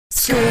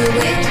Screw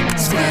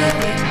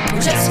it.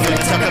 We're just gonna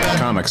talk about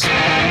comics.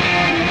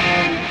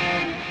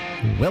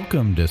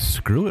 Welcome to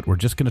Screw It. We're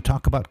just going to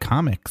talk about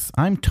comics.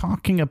 I'm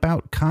talking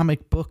about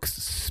comic books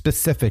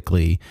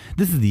specifically.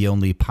 This is the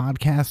only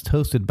podcast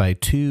hosted by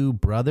two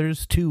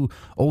brothers, two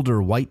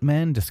older white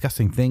men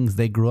discussing things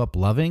they grew up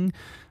loving.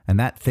 And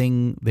that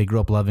thing they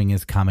grew up loving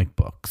is comic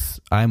books.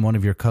 I'm one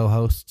of your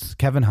co-hosts,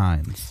 Kevin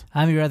Hines.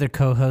 I'm your other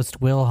co-host,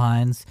 Will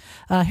Hines.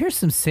 Here's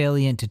some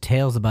salient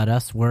details about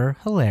us. We're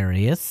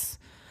hilarious.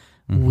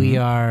 We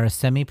are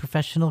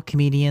semi-professional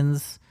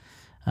comedians,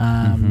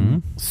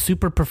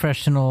 super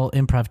professional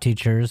improv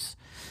teachers,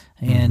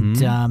 and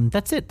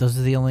that's it. Those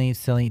are the only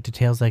salient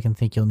details I can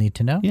think you'll need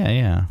to know.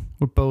 Yeah.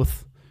 We're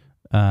both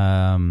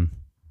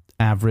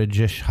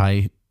average-ish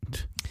height.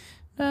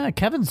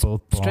 Kevin's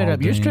Both straight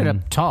up. You're straight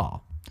balding. up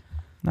tall.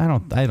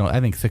 I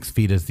think 6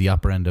 feet is the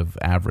upper end of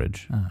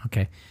average. Oh,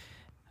 okay.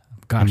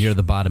 Gosh. And you're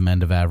the bottom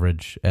end of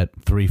average at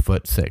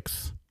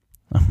 3'6".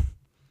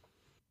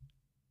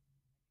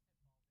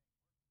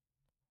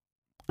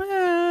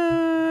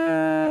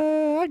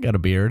 I got a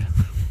beard.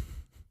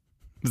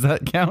 Does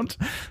that count?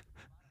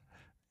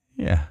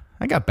 Yeah,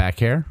 I got back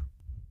hair.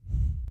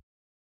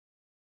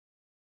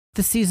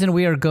 This season,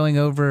 we are going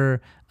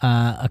over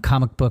a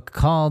comic book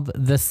called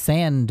The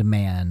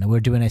Sandman. We're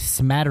doing a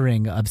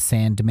smattering of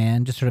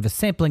Sandman, just sort of a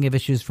sampling of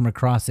issues from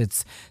across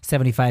its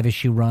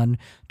 75-issue run,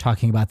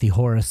 talking about the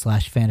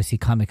horror/fantasy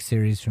comic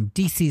series from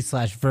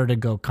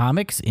DC/Vertigo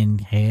Comics.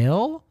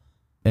 Inhale.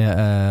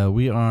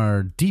 We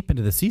are deep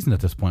into the season at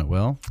this point,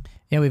 Will.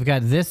 Yeah, we've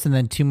got this and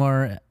then 2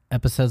 more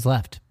episodes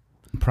left.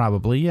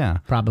 Probably, yeah.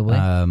 Probably.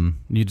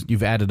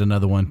 You've added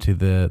another one to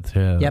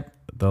the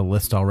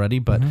list already,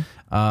 but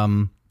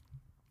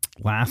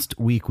last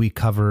week we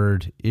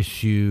covered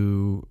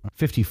issue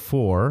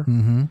 54.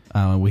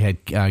 We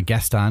had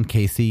guest on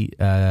Casey,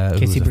 who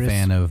was a Bruce.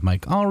 fan of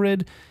Mike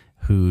Allred,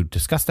 who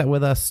discussed that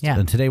with us. Yeah.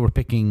 And today we're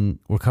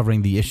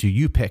covering the issue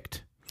you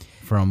picked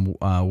from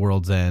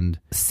World's End.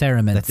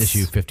 Ceraments. That's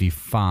issue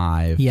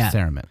 55. Yeah.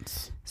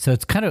 Ceraments. So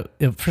it's kind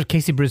of for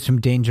Casey Bruce from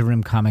Danger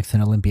Room Comics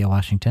in Olympia,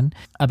 Washington.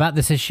 About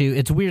this issue,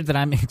 it's weird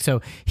that so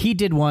he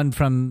did one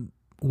from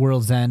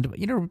World's End.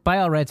 You know, by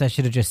all rights, I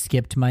should have just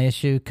skipped my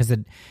issue because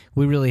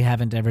we really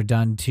haven't ever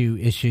done 2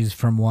 issues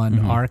from one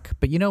arc.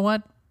 But you know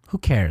what? Who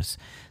cares?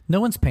 No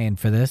one's paying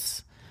for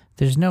this.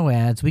 There's no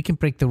ads. We can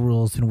break the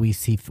rules when we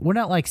see. We're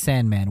not like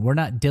Sandman. We're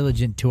not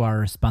diligent to our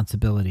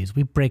responsibilities.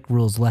 We break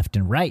rules left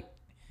and right.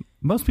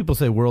 Most people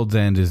say World's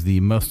End is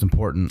the most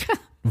important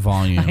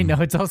volume. I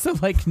know. It's also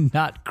like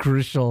not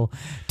crucial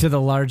to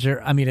the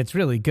larger. I mean, it's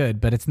really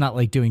good, but it's not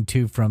like doing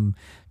 2 from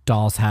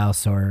Doll's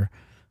House or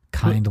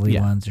Kindly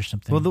Ones or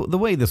something. Well, the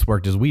way this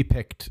worked is we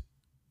picked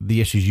the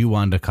issues you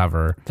wanted to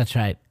cover. That's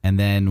right. And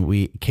then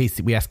we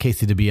asked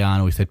Casey to be on,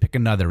 and we said, pick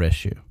another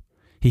issue.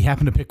 He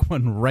happened to pick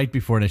one right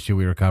before an issue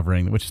we were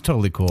covering, which is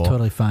totally cool.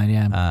 Totally fine,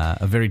 yeah.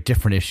 A very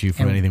different issue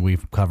from anything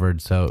we've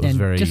covered, so it was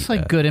very... just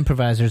like good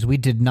improvisers, we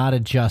did not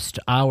adjust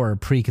our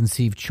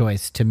preconceived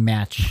choice to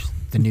match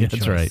the new choice.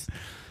 That's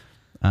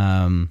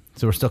right.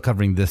 So we're still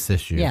covering this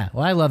issue. Yeah,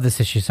 well, I love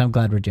this issue, so I'm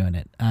glad we're doing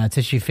it. It's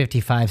issue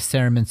 55,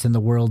 Ceraments in the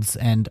World's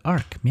End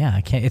arc. Yeah,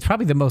 I can't. It's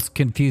probably the most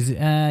confusing...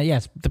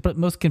 yes, the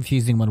most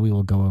confusing one we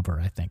will go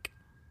over, I think.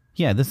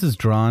 Yeah, this is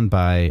drawn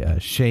by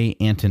Shea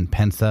Anton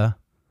Pensa,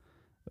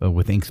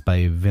 with inks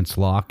by Vince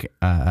Locke.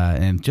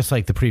 And just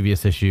like the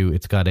previous issue,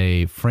 it's got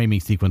a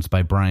framing sequence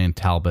by Brian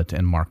Talbot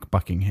and Mark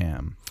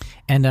Buckingham.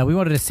 And we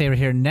wanted to say right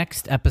here,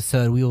 next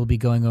episode, we will be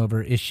going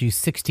over issue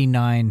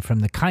 69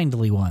 from the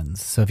Kindly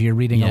Ones. So if you're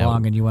reading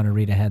along and you want to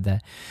read ahead,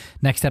 the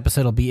next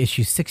episode will be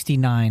issue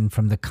 69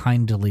 from the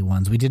Kindly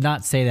Ones. We did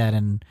not say that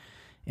in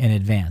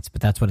advance,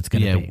 but that's what it's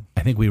going to be.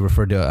 I think we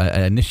referred to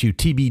an issue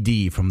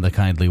TBD from the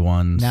Kindly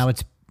Ones.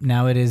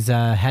 Now it is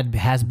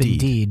has been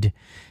deed.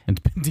 And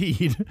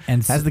deed.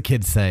 And as the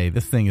kids say,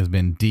 this thing has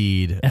been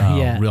deed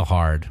real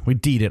hard. We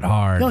deed it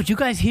hard. No, did you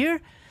guys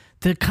hear?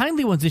 The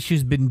Kindly Ones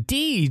issue's been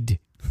deed.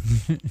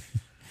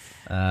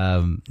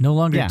 No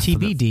longer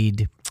TB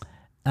deed.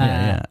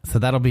 So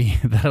that'll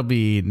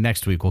be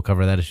next week. We'll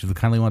cover that issue, the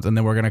Kindly Ones, and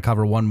then we're going to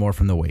cover one more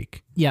from the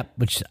Wake. Yep,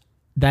 which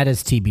that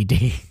is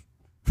TBD.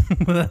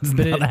 That's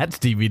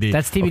TBD.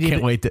 That's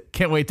TBD.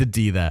 Can't wait to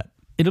D that.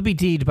 It'll be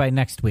deed by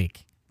next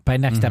week. By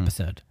next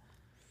episode.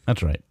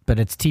 That's right. But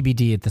it's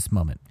TBD at this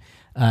moment.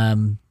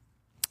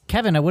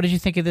 Kevin, what did you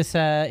think of this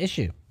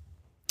issue?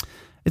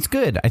 It's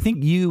good. I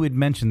think you had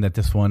mentioned that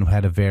this one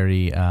had a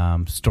very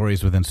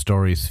stories within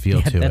stories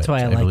feel to it. That's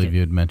why I like believe it. You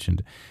had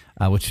mentioned,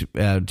 which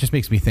just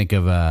makes me think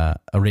of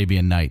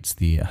Arabian Nights,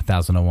 the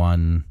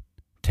 1001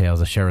 Tales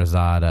of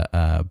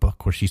Sherazade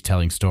book where she's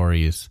telling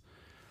stories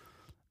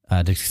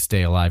to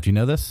stay alive. Do you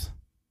know this?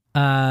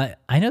 I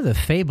know the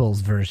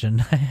Fables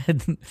version.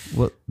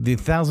 Well, the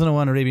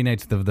 1001 Arabian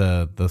Nights,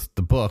 the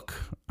book,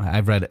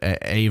 I've read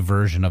a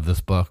version of this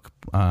book.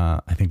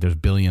 I think there's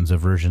billions of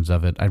versions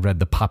of it. I read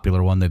the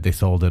popular one that they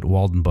sold at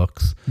Walden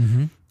Books.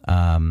 Because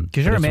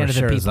you're a man of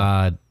the people.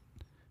 Yeah,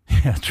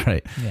 that's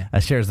right. Yeah.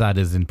 Sherazade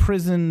is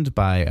imprisoned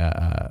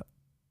by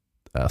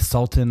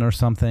sultan or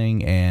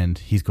something, and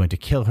he's going to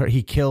kill her.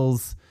 He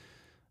kills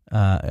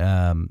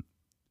every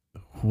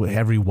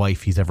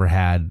wife he's ever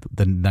had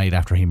the night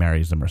after he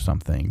marries them or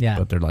something. Yeah.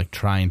 But they're like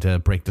trying to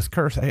break this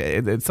curse.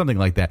 It's something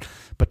like that.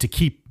 But to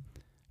keep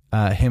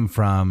him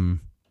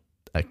from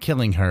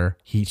killing her,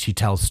 she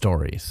tells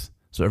stories.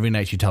 So every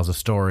night she tells a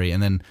story,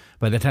 and then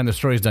by the time the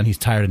story's done, he's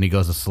tired and he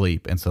goes to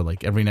sleep. And so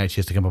like every night she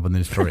has to come up with a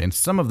new story. And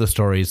some of the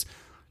stories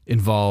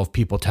involve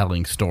people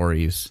telling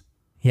stories.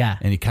 Yeah.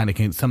 And he kind of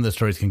can, some of the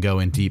stories can go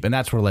in deep. And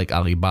that's where like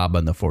Alibaba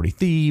and the 40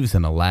 Thieves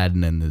and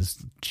Aladdin and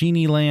his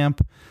genie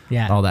lamp,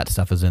 all that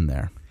stuff is in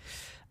there.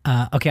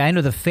 Okay, I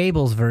know the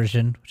Fables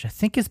version, which I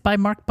think is by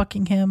Mark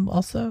Buckingham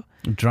also.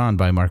 Drawn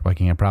by Mark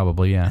Buckingham,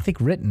 probably, yeah. I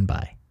think written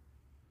by.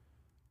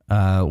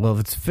 Well, if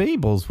it's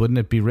Fables, wouldn't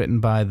it be written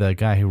by the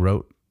guy who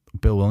wrote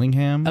Bill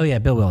Willingham? Oh, yeah,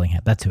 Bill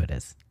Willingham. That's who it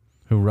is.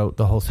 Who wrote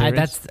the whole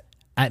series?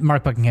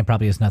 Mark Buckingham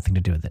probably has nothing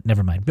to do with it.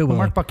 Never mind. Bill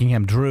Willingham. Mark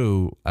Buckingham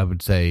drew, I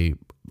would say,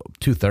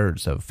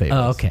 2/3 of Fables.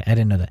 Oh, okay. I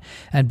didn't know that.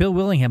 And Bill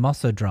Willingham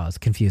also draws,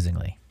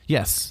 confusingly.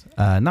 Yes.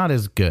 Not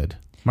as good.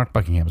 Mark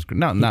Buckingham is good.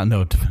 No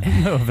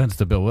offense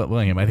to Bill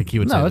Willingham. I think he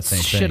would say the same thing.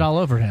 No, let's shit all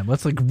over him.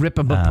 Let's like rip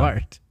him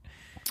apart.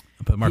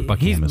 But Mark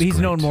Buckingham is he's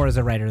great. known more as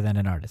a writer than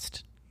an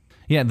artist.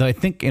 Yeah, though I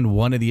think in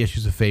one of the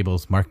issues of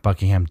Fables, Mark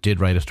Buckingham did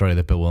write a story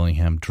that Bill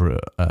Willingham drew.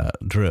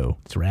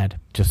 It's rad.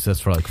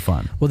 Just for like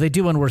fun. Well, they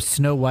do one where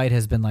Snow White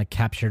has been like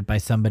captured by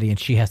somebody and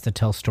she has to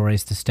tell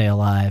stories to stay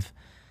alive.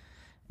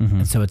 Mm-hmm.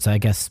 And so it's, I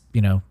guess,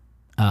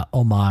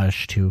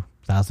 homage to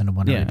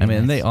 1001 Yeah, Arabian Nights.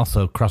 and they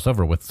also cross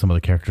over with some of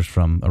the characters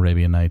from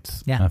Arabian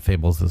Nights. Yeah.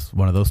 Fables is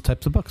one of those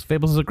types of books.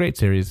 Fables is a great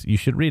series. You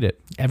should read it.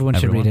 Everyone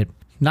should read it.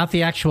 Not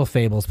the actual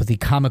Fables, but the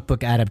comic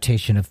book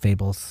adaptation of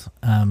Fables.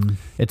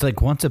 It's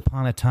like Once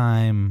Upon a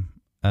Time,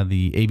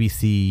 the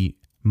ABC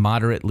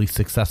moderately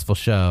successful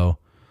show.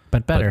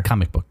 But better. But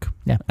comic book.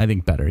 Yeah. I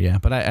think better, yeah.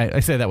 But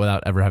I say that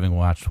without ever having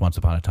watched Once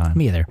Upon a Time.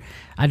 Me either.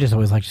 I just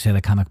always like to say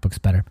the comic book's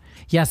better.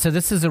 Yeah, so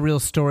this is a real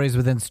stories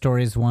within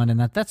stories one, and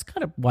that's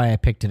kind of why I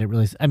picked it.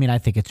 I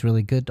think it's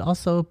really good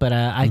also, but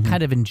I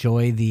kind of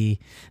enjoy the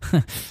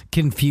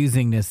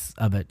confusingness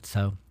of it,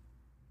 so.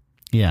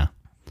 Yeah.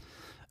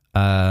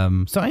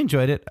 So I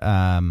enjoyed it.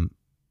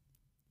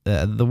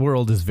 The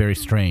world is very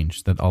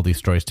strange that all these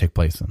stories take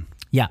place in.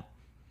 Yeah.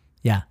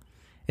 Yeah.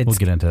 We'll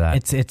get into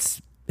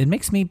that. It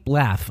makes me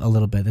laugh a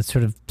little bit. It's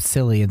sort of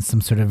silly in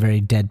some sort of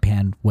very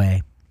deadpan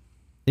way.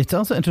 It's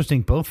also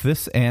interesting, both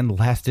this and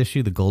last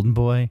issue, The Golden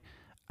Boy,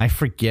 I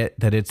forget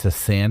that it's a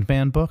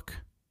Sandman book.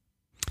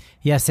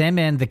 Yeah,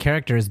 Sandman, the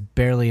character, is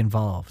barely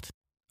involved.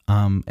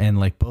 And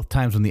like both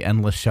times when the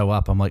Endless show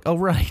up, I'm like, oh,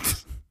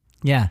 right.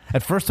 Yeah.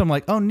 At first I'm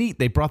like, oh, neat,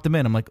 they brought them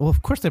in. I'm like, well,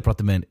 of course they brought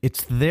them in.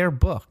 It's their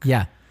book.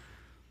 Yeah.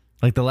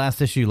 Like the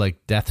last issue,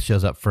 like Death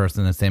shows up first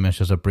and then Sandman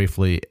shows up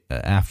briefly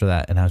after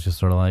that. And I was just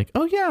sort of like,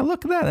 oh, yeah,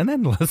 look at that, an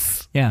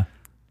Endless. Yeah.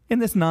 In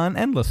this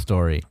non-Endless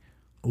story.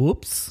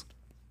 Oops.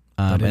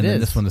 And then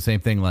this one, the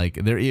same thing. Like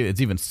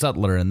it's even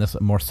subtler in this,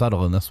 more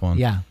subtle in this one.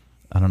 Yeah.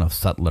 I don't know if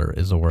subtler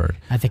is a word.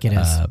 I think it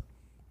is.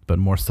 But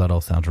more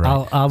subtle sounds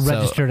right. I'll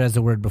register it as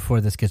a word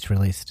before this gets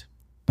released.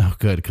 Oh,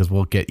 good, because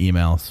we'll get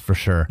emails for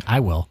sure. I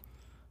will.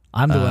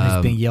 I'm the one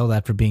who's being yelled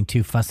at for being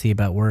too fussy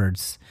about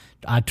words.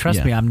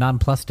 Trust me, I'm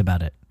nonplussed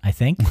about it, I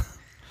think.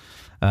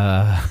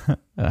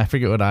 I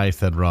forget what I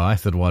said wrong. I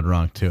said one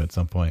wrong, too, at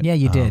some point. Yeah,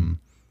 you did.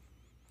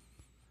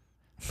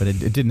 But it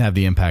didn't have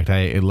the impact.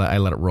 I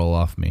let it roll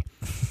off me.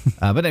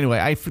 But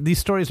anyway, these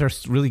stories are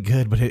really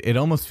good, but it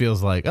almost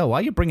feels like, oh, why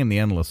are you bringing the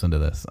Endless into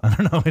this? I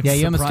don't know. It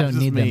you almost don't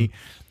need me. them.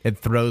 It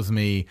throws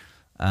me,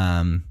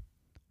 though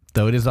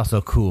it is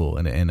also cool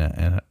in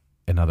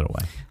another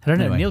way. I don't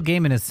know. Anyway. Neil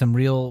Gaiman has some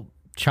real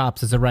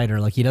chops as a writer.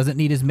 Like, he doesn't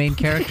need his main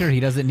character. He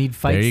doesn't need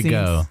fight scenes. There you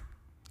go.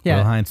 Yeah.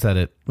 Will Hines said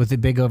it. With a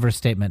big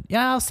overstatement.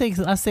 Yeah, I'll say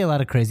a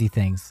lot of crazy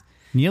things.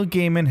 Neil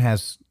Gaiman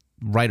has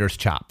writer's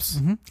chops.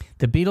 Mm-hmm.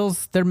 The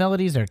Beatles, their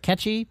melodies are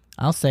catchy.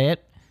 I'll say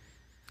it.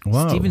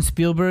 Whoa. Steven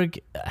Spielberg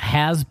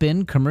has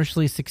been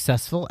commercially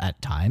successful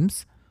at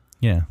times.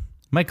 Yeah.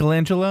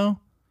 Michelangelo,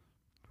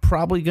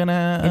 probably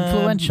gonna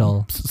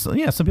influential.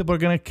 Some people are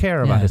gonna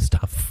care about his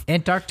stuff.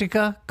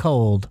 Antarctica,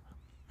 cold.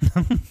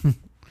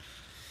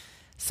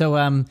 So,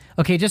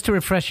 okay, just to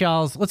refresh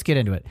y'all's, let's get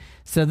into it.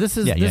 So this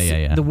is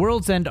the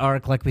World's End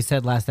arc, like we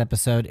said last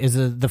episode, is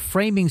the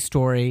framing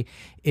story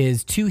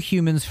is two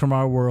humans from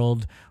our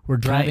world. We're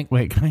driving.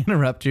 Can I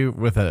interrupt you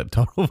with a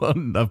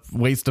total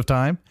waste of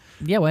time?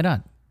 Yeah, why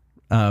not?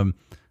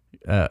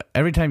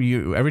 Every time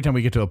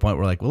we get to a point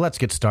where like, well, let's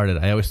get started,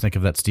 I always think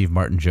of that Steve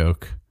Martin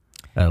joke.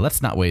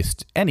 Let's not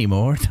waste any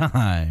more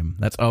time.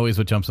 That's always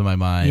what jumps in my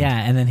mind. Yeah,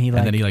 and then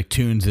he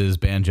tunes his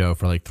banjo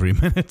for like 3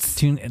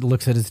 minutes.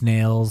 Looks at his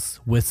nails,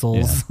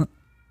 whistles.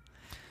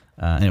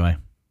 Yeah. Anyway,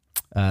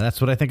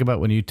 that's what I think about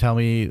when you tell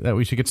me that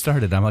we should get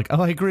started. I'm like,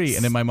 oh, I agree.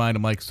 And in my mind,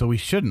 I'm like, so we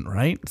shouldn't,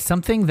 right?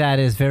 Something that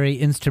is very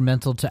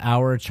instrumental to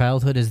our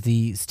childhood is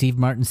the Steve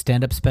Martin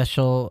stand-up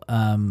special.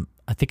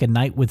 I think A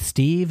Night with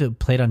Steve. It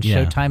played on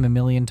Showtime a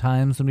million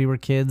times when we were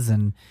kids,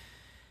 and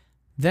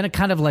then it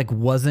kind of like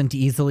wasn't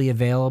easily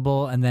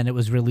available, and then it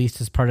was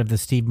released as part of the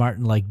Steve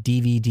Martin like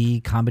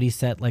DVD comedy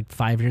set like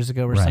 5 years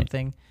ago or Right.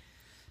 something.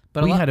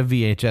 But We had a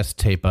VHS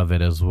tape of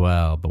it as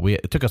well, but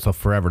it took us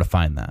forever to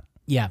find that.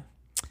 yeah,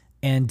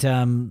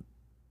 and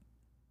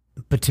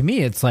but to me,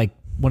 it's like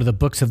one of the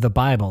books of the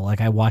Bible.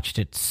 Like I watched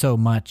it so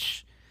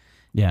much,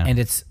 Yeah.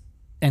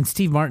 and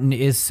Steve Martin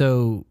is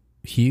so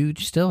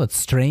huge still. It's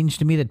strange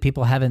to me that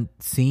people haven't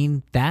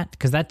seen that,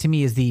 because that to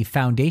me is the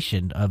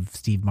foundation of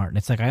Steve Martin.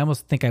 It's like I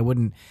almost think I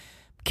wouldn't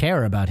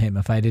care about him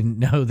if I didn't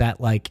know that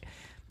like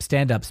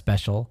stand-up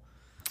special.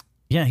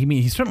 Yeah,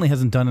 he certainly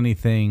hasn't done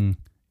anything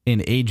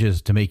in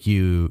ages to make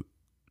you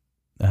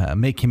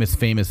make him as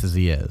famous as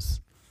he is.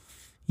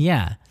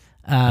 Yeah,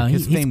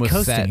 His fame was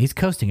coasting. set. He's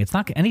coasting. It's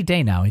not any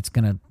day now. It's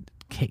gonna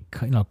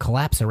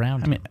collapse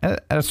around. I mean,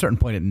 at a certain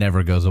point, it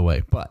never goes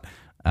away. But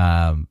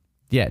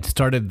yeah, it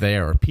started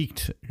there, or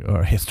peaked,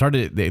 or it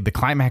started. The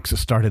climax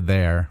started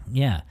there,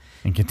 Yeah.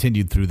 and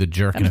continued through The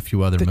Jerk and a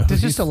few other movies.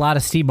 There's just a lot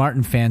of Steve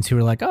Martin fans who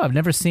are like, "Oh, I've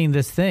never seen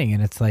this thing,"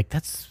 and it's like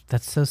that's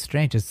so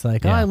strange. It's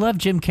like, "Oh, Yeah. I love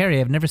Jim Carrey.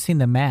 I've never seen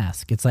The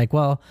Mask." It's like,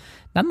 well,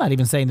 I'm not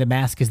even saying The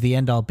Mask is the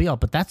end all be all,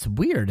 but that's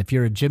weird if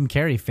you're a Jim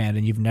Carrey fan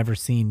and you've never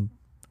seen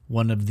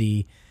one of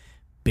the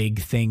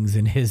big things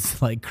in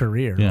his like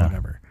career or Yeah.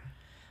 whatever.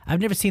 I've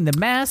never seen The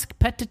Mask,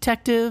 Pet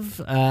Detective,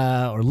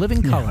 or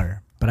Living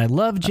Color, but I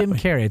love Jim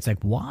Carrey. It's like,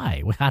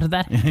 why? How did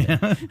that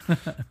happen?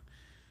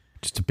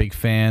 Just a big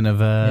fan of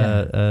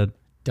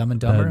Dumb and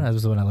Dumber? That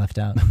was the one I left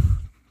out.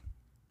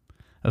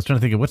 I was trying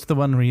to think of what's the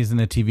one where he's in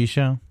a TV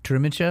show?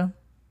 Truman Show?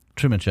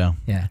 Truman Show.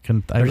 Yeah.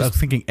 I was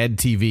thinking Ed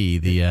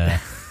TV, the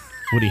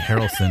Woody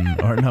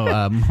Harrelson, or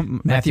no,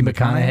 Matthew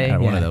McConaughey,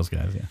 one yeah. of those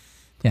guys.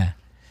 Yeah.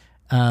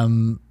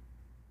 Yeah.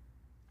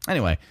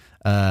 Anyway,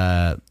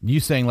 you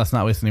saying let's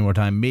not waste any more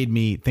time made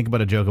me think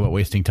about a joke about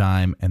wasting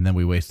time, and then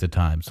we wasted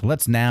time. So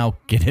let's now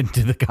get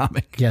into the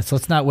comic. Yes,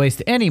 let's not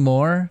waste any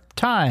more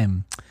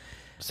time.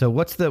 So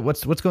what's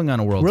going on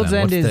in World's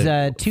End What's is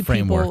the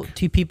framework?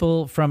 two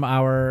people from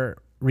our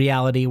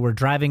reality were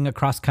driving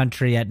across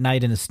country at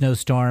night in a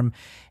snowstorm,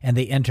 and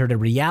they entered a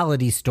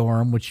reality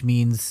storm, which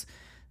means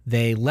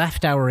they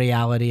left our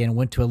reality and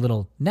went to a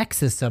little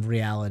nexus of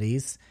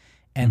realities,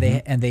 and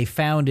they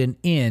found an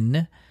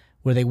inn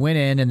where they went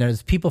in, and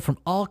there's people from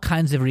all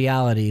kinds of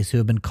realities who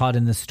have been caught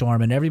in the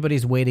storm, and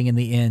everybody's waiting in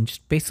the inn,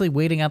 just basically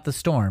waiting out the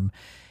storm.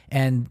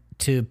 And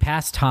to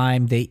pass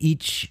time, they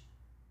each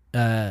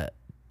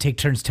take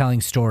turns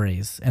telling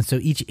stories. And so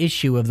each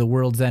issue of the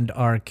World's End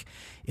arc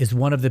is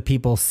one of the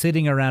people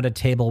sitting around a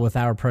table with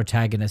our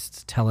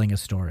protagonists telling a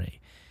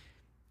story.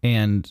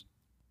 And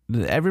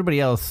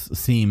everybody else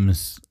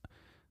seems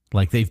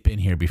like they've been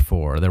here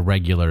before. They're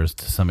regulars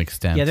to some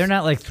extent. Yeah, they're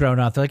not like thrown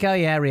off. They're like, oh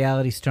yeah,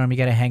 reality storm. You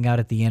got to hang out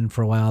at the inn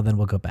for a while, then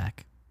we'll go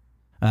back.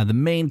 The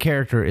main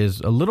character is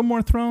a little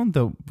more thrown,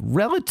 though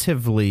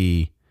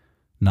relatively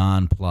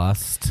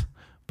nonplussed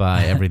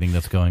by everything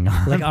that's going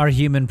on. Like our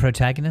human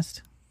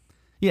protagonist.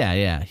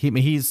 Yeah.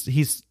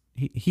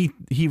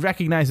 He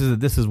recognizes that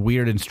this is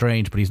weird and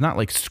strange, but he's not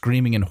like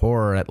screaming in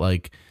horror at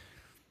like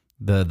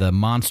the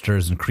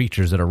monsters and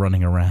creatures that are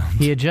running around.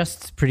 He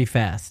adjusts pretty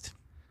fast.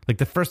 Like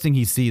the first thing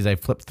he sees, I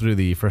flipped through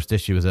the first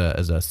issue, is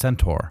a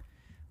centaur,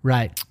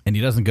 Right. and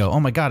he doesn't go, "Oh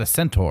my god, a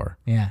centaur!"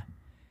 Yeah.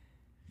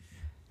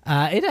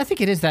 I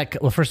think it is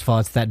that. Well, first of all,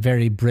 it's that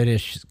very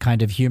British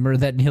kind of humor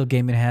that Neil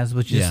Gaiman has,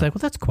 which is just Yeah. like, well,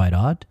 that's quite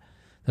odd.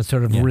 That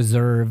sort of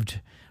reserved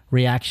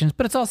reactions.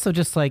 But it's also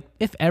just like,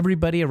 if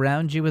everybody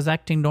around you is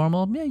acting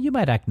normal, yeah, you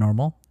might act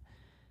normal.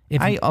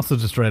 I also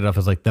just read it off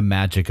as like the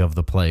magic of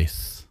the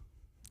place,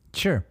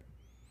 Sure.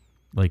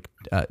 like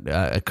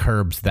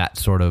curbs that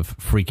sort of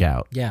freak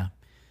out. Yeah.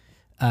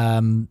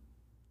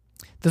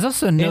 There's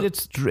also And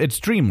it's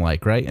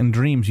dreamlike, right? In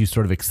dreams, you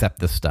sort of accept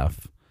this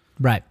stuff.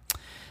 right.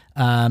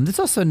 There's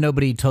also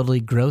nobody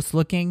totally gross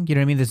looking. You know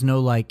what I mean? There's no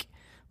like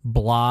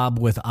blob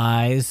with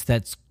eyes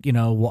that's,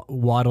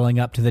 waddling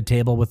up to the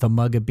table with a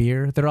mug of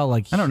beer. They're all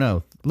like, I don't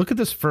know. Look at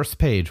this first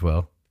page,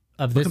 Will.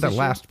 of Look this at that issue?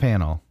 last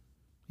panel.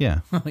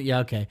 Yeah. Yeah,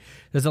 okay.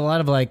 There's a lot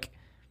of like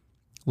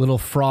little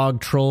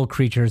frog troll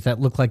creatures that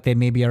look like they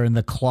maybe are in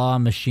the claw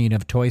machine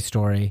of Toy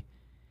Story,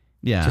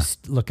 Yeah.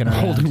 just looking around.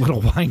 holding little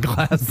wine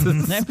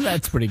glasses.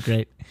 That's pretty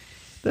great.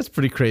 That's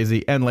pretty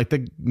crazy. And like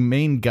the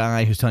main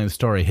guy who's telling the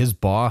story, his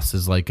boss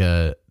is like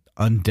a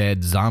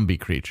undead zombie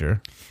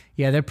creature.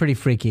 Yeah, they're pretty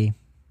freaky.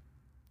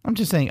 I'm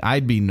just saying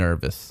I'd be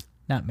nervous.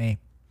 Not me.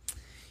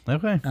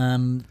 Okay.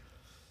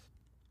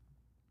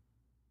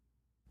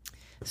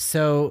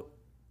 So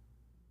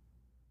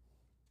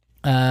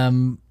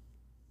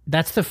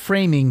that's the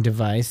framing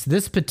device.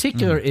 This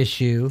particular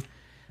issue,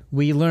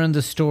 we learned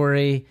the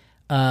story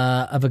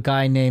of a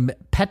guy named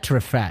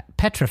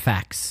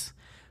Petrifax,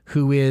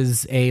 who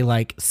is a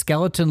like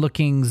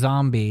skeleton-looking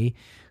zombie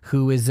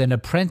who is an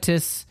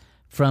apprentice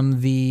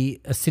from a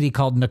city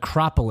called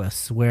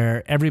Necropolis,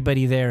 where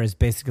everybody there is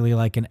basically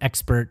like an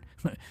expert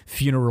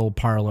funeral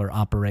parlor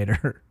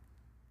operator.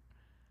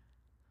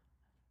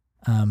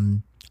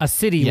 A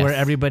city Yes. where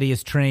everybody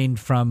is trained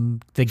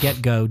from the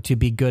get-go to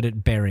be good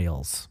at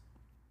burials.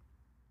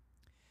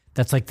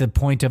 That's like the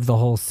point of the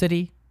whole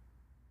city.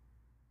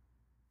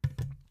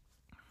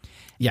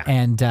 Yeah.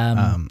 And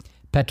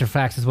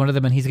Petrofax is one of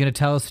them, and he's going to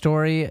tell a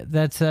story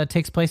that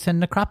takes place in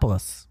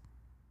Necropolis.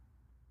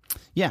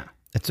 Yeah,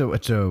 it's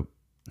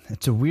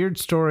a weird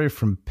story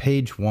from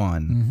page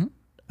one,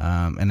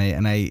 and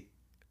I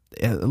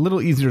a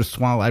little easier to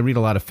swallow. I read a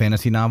lot of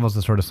fantasy novels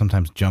that sort of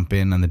sometimes jump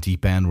in on the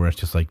deep end, where it's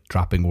just like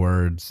dropping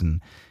words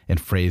and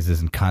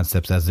phrases and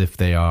concepts as if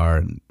they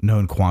are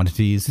known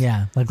quantities.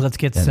 Yeah, like let's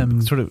get And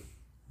some sort of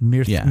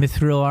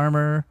mithril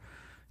armor,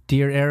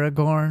 dear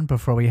Aragorn,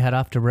 before we head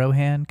off to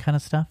Rohan, kind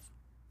of stuff.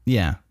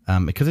 Yeah,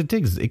 because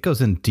it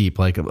goes in deep.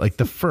 Like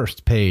the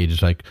first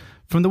page, like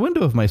from the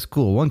window of my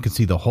school, one could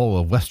see the whole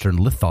of Western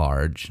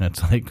Litharge, and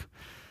it's like,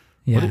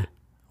 Yeah,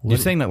 you're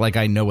saying that like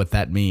I know what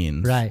that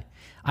means, right.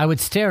 I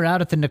would stare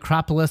out at the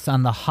necropolis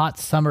on the hot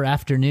summer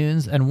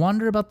afternoons and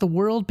wonder about the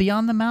world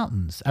beyond the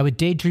mountains. I would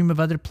daydream of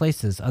other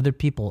places, other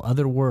people,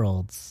 other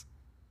worlds.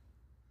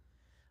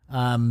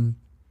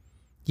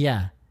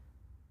 Yeah.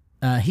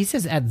 He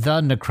says at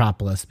the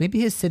necropolis. Maybe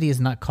his city is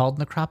not called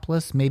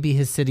Necropolis. Maybe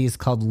his city is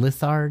called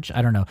Litharge.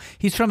 I don't know.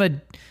 He's from a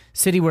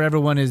city where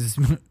everyone is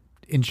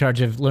in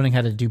charge of learning how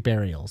to do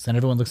burials, and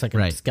everyone looks like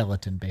a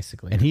skeleton,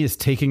 basically. And he is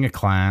taking a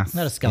class.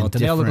 Not a skeleton.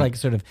 They all look like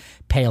sort of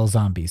pale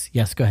zombies.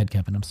 Yes, go ahead,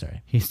 Kevin. I'm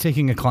sorry. He's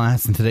taking a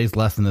class, and today's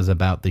lesson is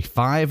about the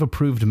 5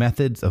 approved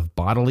methods of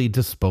bodily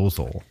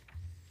disposal.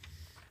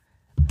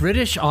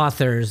 British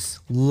authors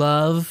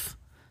love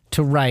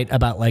to write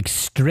about like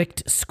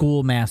strict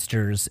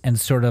schoolmasters, and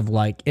sort of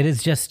like it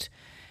is just,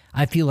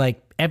 I feel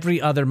like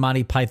every other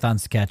Monty Python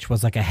sketch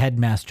was like a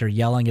headmaster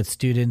yelling at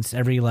students.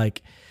 Every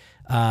like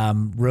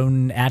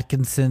Rowan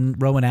Atkinson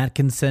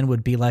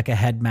would be like a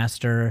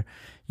headmaster.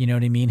 You know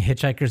what I mean?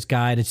 Hitchhiker's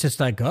Guide. It's just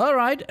like, all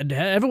right,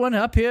 everyone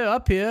up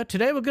here.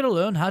 Today we're going to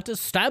learn how to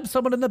stab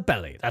someone in the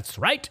belly. That's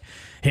right.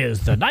 Here's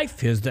the knife.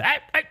 Here's the,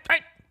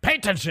 pay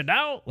attention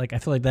now. Like, I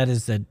feel like that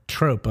is a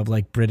trope of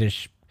like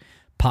British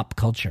pop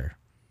culture.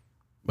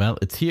 Well,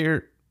 it's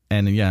here.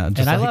 And yeah,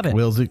 just and I like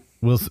love it.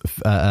 Will's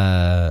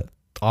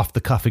off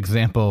the cuff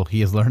example,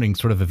 he is learning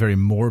sort of a very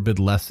morbid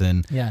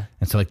lesson. Yeah.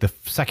 And so like the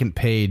second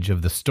page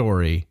of the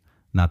story,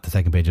 not the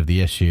second page of the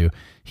issue,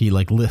 he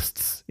like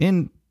lists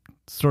in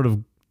sort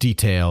of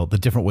detail the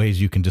different ways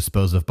you can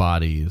dispose of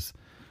bodies.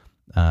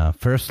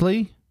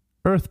 Firstly,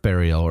 earth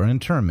burial or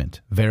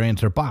interment.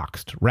 Variants are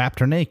boxed,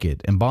 wrapped or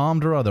naked,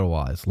 embalmed or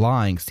otherwise,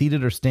 lying,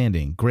 seated or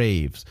standing,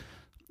 graves,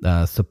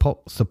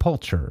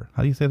 sepulture.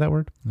 How do you say that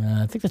word?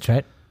 I think that's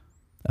right.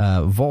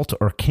 Vault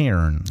or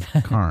cairn.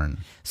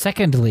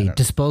 Secondly,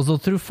 disposal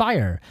through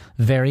fire.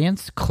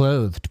 Variants,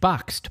 clothed,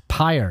 boxed,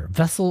 pyre,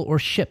 vessel, or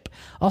ship.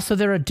 Also,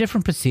 there are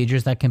different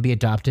procedures that can be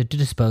adopted to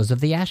dispose of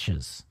the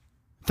ashes.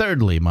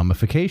 Thirdly,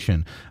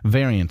 mummification.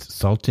 Variants,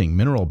 salting,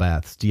 mineral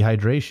baths,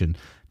 dehydration.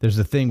 There's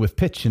a thing with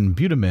pitch and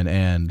butamin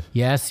and...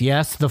 Yes,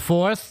 the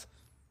fourth.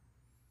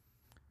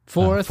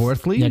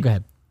 Fourthly? Yeah, go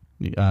ahead.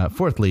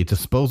 Fourthly,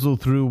 disposal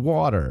through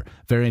water.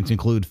 Variants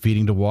include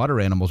feeding to water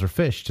animals or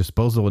fish,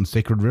 disposal in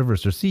sacred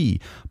rivers or sea,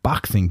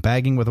 boxing,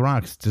 bagging with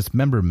rocks,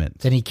 dismemberment.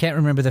 Then he can't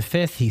remember the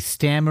fifth. He's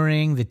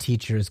stammering. The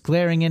teacher is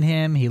glaring at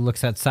him. He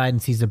looks outside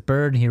and sees a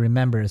bird, and he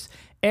remembers.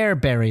 Air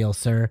burial,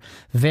 sir.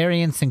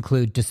 Variants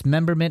include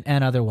dismemberment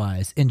and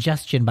otherwise,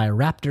 ingestion by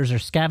raptors or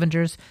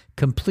scavengers,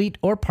 complete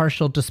or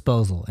partial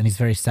disposal. And he's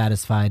very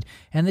satisfied,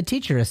 and the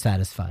teacher is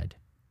satisfied.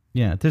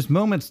 Yeah, there's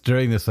moments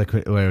during this like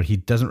where he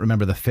doesn't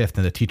remember the fifth,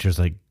 and the teacher's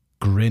like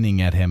grinning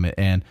at him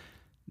and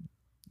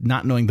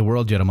not knowing the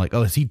world yet. I'm like,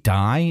 oh, does he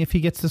die if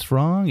he gets this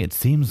wrong? It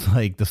seems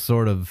like the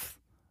sort of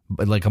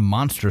like a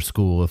monster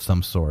school of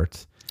some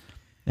sort.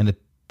 And at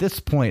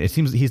this point, it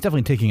seems he's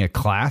definitely taking a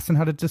class in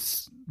how to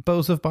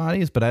dispose of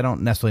bodies, but I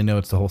don't necessarily know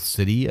it's the whole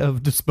city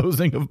of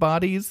disposing of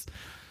bodies.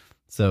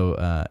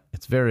 So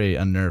it's very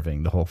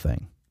unnerving, the whole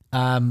thing.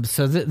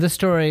 So the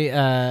story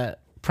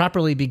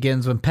properly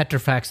begins when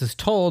Petrofax is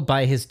told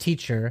by his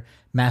teacher,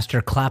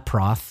 Master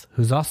Klaproth,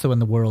 who's also in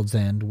the World's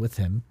End with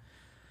him,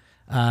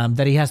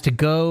 that he has to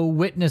go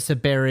witness a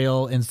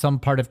burial in some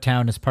part of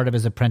town as part of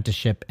his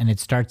apprenticeship, and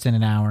it starts in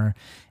an hour.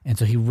 And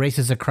so he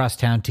races across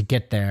town to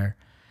get there.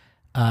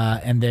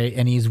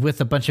 And he's with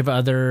a bunch of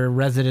other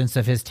residents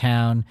of his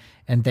town,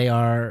 and they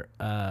are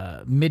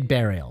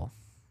mid-burial.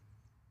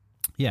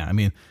 Yeah, I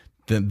mean,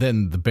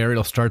 then the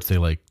burial starts. They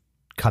like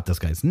cut this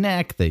guy's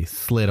neck. They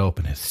slit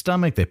open his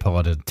stomach. They pull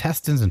out his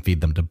intestines and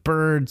feed them to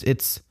birds.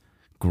 It's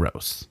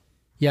gross.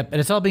 Yep, and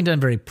it's all being done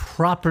very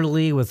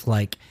properly with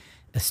like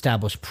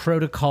established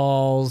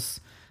protocols.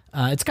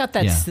 It's got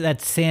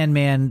that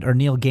Sandman or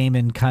Neil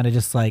Gaiman kind of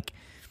just like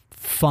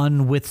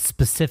fun with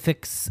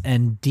specifics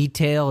and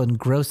detail and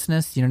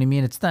grossness. You know what I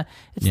mean? It's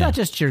not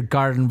just your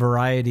garden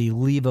variety,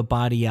 leave a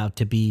body out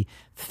to be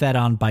fed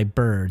on by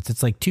birds.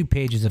 It's like 2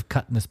 pages of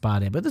cutting this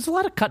body. But there's a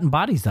lot of cutting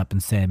bodies up in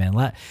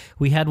Sandman.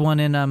 We had one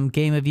in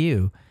Game of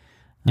You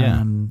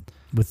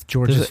with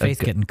George's face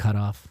getting cut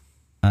off.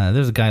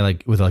 There's a guy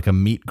like with like a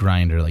meat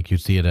grinder, like you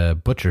see at a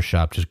butcher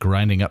shop, just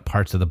grinding up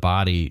parts of the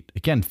body.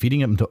 Again, feeding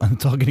them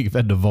it's all getting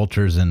fed to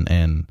vultures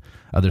and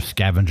other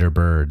scavenger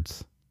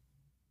birds.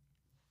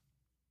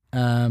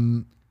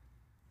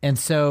 And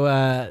so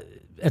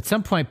at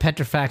some point,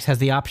 Petrifax has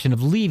the option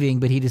of leaving,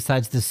 but he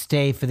decides to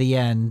stay for the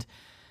end.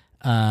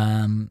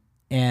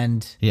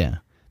 And yeah,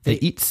 they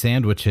eat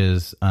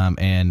sandwiches,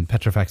 and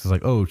Petrifax is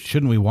like, "Oh,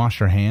 shouldn't we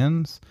wash our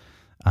hands?"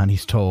 And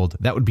he's told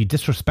that would be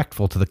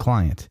disrespectful to the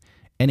client.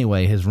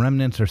 Anyway, his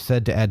remnants are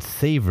said to add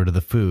savor to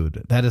the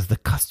food. That is the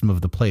custom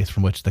of the place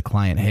from which the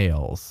client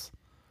hails.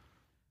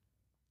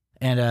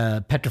 And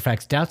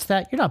Petrifax doubts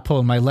that. You're not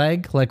pulling my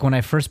leg, like when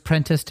I first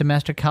apprenticed to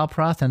Master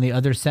Calproth and the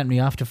others sent me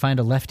off to find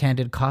a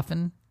left-handed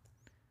coffin.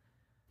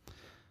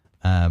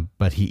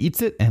 But he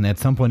eats it, and at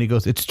some point he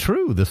goes, "It's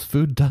true, this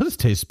food does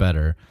taste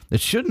better.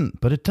 It shouldn't,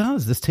 but it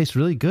does. This tastes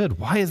really good.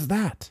 Why is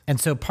that?" And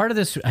so part of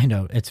this, I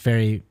know, it's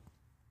very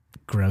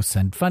gross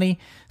and funny.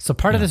 So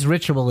part of this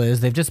ritual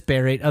is they've just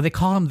buried, they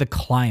call him the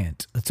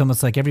client. It's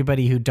almost like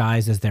everybody who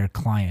dies is their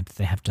client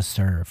they have to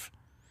serve.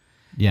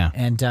 Yeah.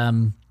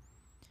 And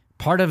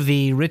part of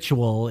the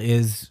ritual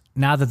is,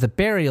 now that the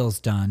burial's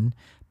done,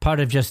 part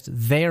of just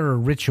their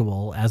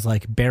ritual as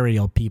like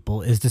burial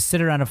people is to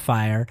sit around a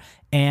fire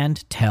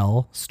and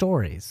tell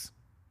stories.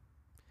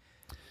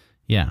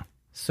 Yeah.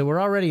 So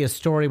we're already a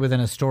story within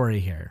a story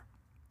here.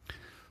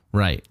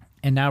 Right.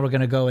 And now we're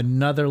going to go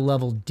another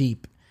level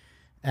deep.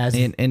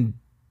 And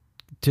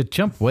to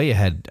jump way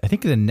ahead, I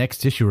think the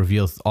next issue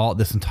reveals all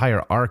this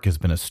entire arc has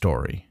been a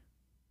story.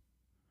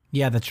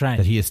 Yeah, that's right.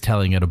 That he is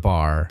telling at a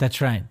bar. That's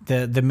right.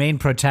 The main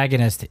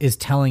protagonist is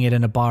telling it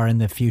in a bar in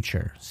the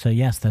future. So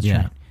yes, that's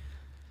right.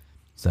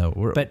 So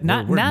we're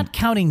not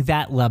counting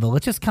that level.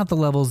 Let's just count the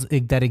levels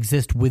that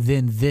exist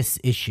within this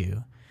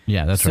issue.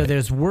 Yeah, that's right. So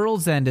there's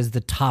World's End as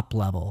the top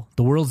level,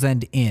 the World's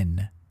End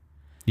Inn.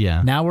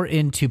 Yeah. Now we're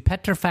into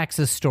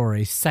Petrifax's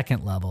story,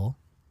 second level.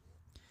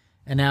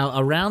 And now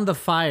around the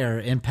fire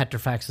in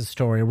Petrifax's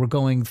story, we're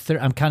going,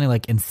 I'm counting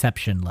like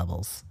Inception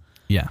levels.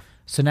 Yeah.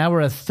 So now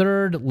we're a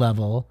third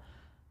level,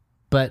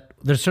 but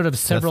there's sort of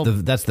several.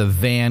 That's the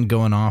van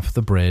going off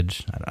the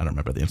bridge. I don't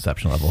remember the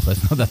Inception levels. I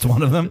know that's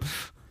one of them.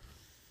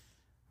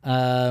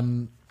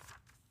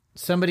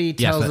 Somebody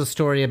tells a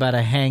story about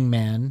a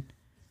hangman,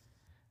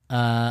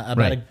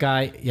 about a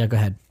guy. Yeah, go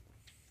ahead.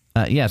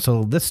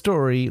 So this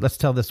story, let's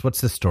tell this.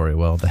 What's this story?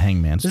 Well, the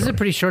hangman story. This is a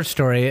pretty short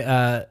story,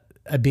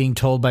 being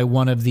told by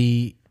one of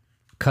the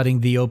cut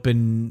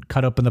open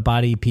the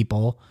body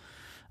people.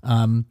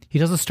 He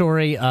tells a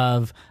story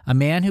of a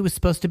man who was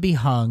supposed to be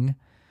hung,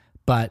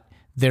 but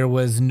there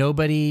was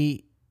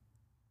nobody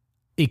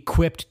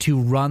equipped to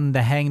run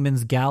the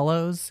hangman's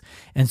gallows,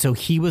 and so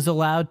he was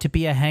allowed to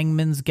be a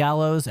hangman's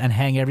gallows and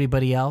hang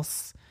everybody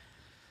else.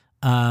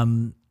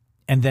 And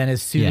then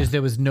as soon as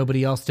there was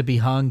nobody else to be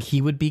hung,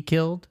 he would be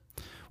killed.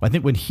 Well, I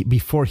think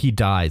before he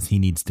dies, he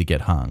needs to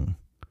get hung.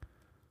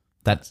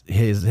 That's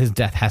his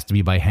death has to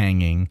be by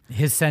hanging.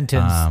 His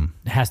sentence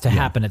has to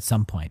happen at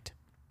some point.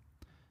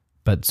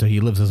 But so he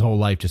lives his whole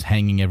life just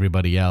hanging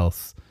everybody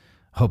else,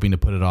 hoping to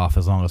put it off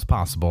as long as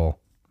possible.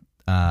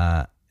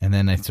 And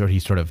then he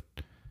sort of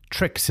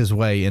tricks his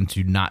way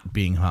into not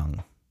being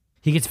hung.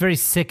 He gets very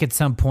sick at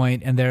some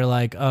point, and they're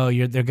like, "Oh,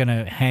 they're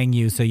gonna hang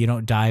you so you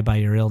don't die by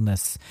your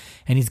illness."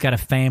 And he's got a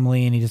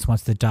family, and he just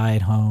wants to die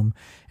at home.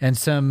 And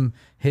some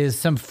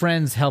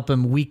friends help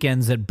him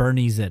weekends at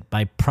Bernie's It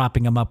by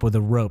propping him up with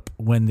a rope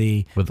when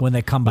they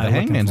come by with a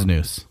hangman's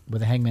noose.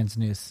 With a hangman's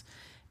noose,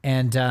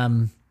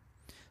 and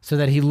so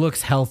that he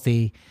looks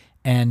healthy,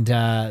 and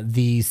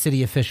the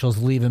city officials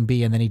leave him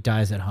be, and then he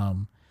dies at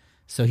home.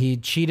 So he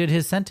cheated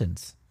his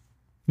sentence.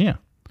 Yeah,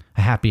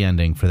 a happy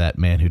ending for that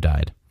man who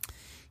died.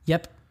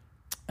 Yep.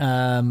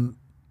 And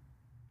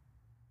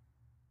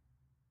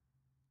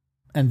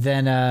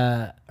then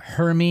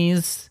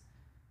Hermes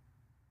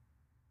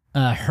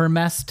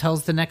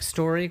tells the next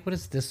story. What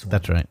is this one?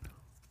 That's right.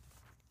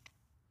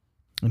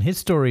 And his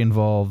story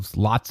involves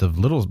lots of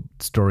little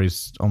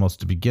stories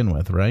almost to begin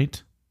with,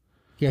 right?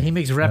 Yeah, he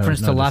makes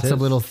reference to lots of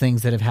little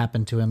things that have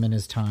happened to him in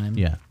his time.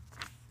 Yeah.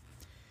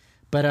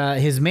 But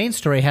his main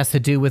story has to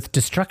do with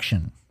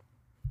destruction.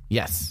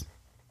 Yes.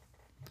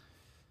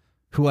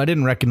 Who I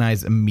didn't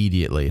recognize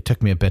immediately. It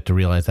took me a bit to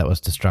realize that was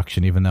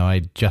Destruction, even though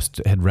I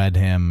just had read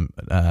him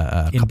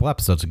a couple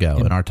episodes ago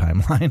in our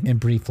timeline. In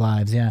Brief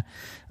Lives, yeah.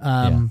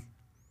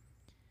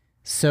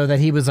 So that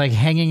he was like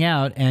hanging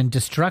out, and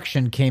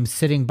Destruction came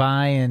sitting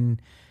by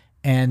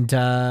and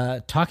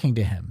talking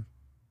to him.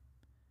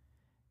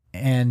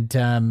 And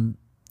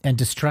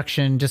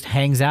Destruction just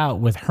hangs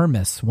out with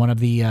Hermes, one of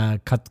the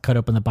cut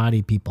open the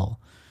body people.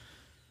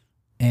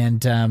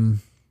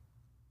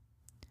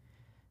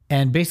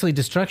 And basically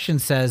Destruction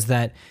says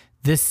that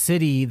this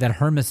city that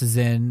Hermes is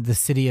in, the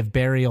city of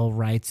burial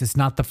rites, is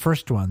not the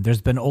first one. There's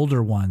been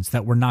older ones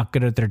that were not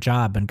good at their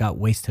job and got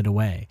wasted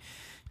away.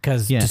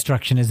 Because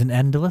Destruction isn't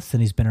endless, and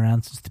he's been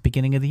around since the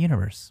beginning of the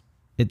universe.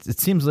 It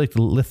seems like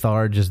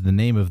Litharge is the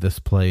name of this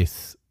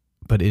place,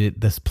 but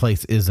this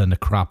place is a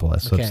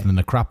necropolis. So it's the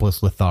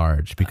necropolis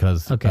Litharge,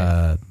 because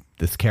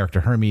this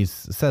character Hermes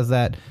says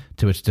that,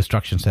 to which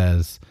Destruction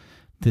says,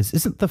 "This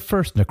isn't the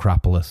first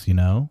necropolis, you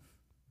know?"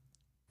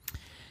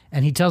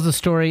 And he tells the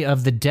story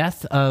of the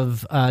death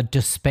of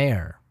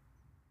Despair.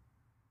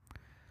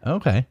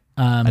 Okay.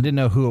 I didn't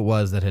know who it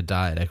was that had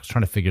died. I was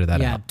trying to figure that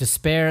Yeah, out.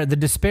 despair. The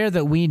despair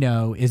that we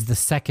know is the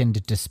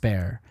second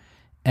despair.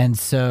 And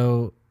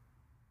so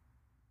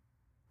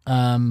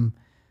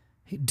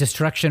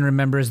Destruction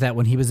remembers that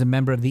when he was a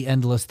member of the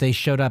Endless, they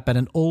showed up at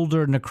an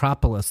older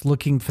necropolis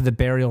looking for the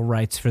burial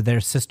rites for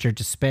their sister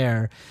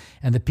Despair,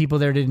 and the people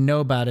there didn't know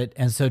about it,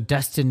 and so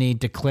Destiny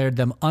declared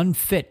them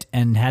unfit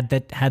and had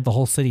the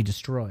whole city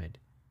destroyed.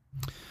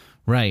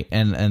 Right,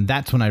 and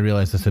that's when I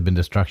realized this had been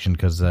Destruction,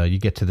 because you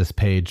get to this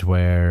page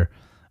where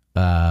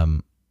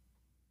the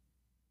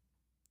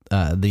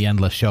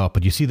Endless show up,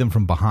 but you see them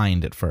from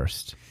behind at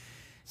first.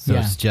 So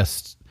it's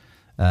just...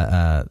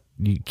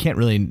 you can't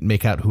really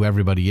make out who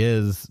everybody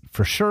is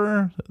for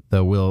sure,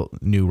 though Will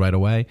knew right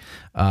away.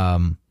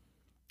 And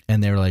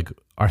they were like,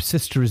 our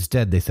sister is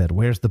dead. They said,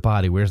 where's the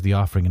body? Where's the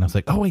offering? And I was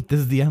like, oh, wait, this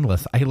is the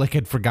Endless. I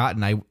had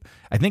forgotten.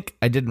 I think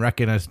I didn't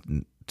recognize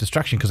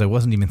Destruction because I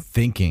wasn't even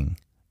thinking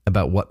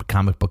about what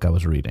comic book I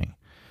was reading.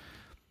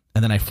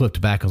 And then I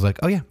flipped back. I was like,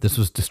 oh, yeah, this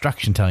was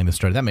Destruction telling the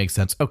story. That makes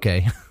sense.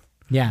 Okay.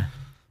 Yeah.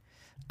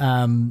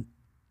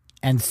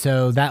 And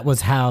so that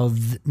was how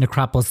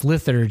Necropolis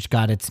Litharge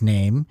got its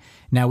name.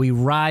 Now we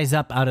rise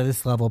up out of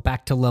this level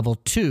back to level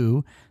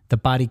 2, the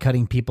body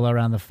cutting people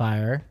around the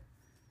fire.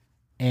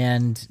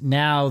 And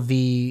now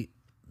the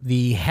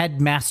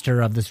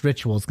headmaster of this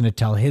ritual is going to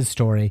tell his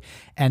story.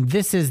 And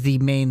this is the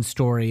main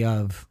story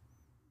of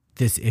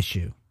this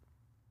issue.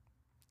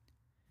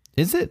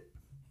 Is it?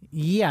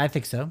 Yeah, I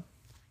think so.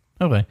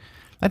 Okay.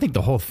 I think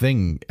the whole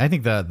thing, I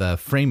think the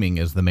framing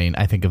is the main,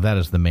 I think of that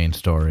as the main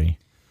story.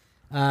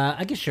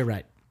 I guess you're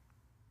right.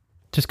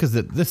 Just because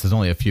this is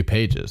only a few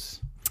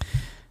pages.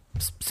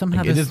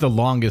 Somehow it is the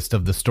longest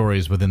of the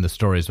stories within the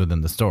stories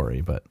within the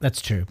story, but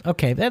that's true.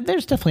 Okay,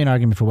 there's definitely an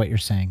argument for what you're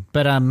saying,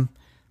 but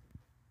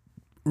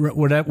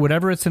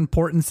whatever its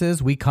importance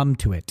is, we come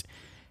to it.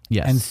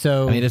 Yes, and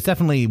so I mean, it's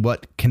definitely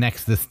what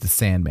connects this to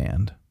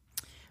Sandman,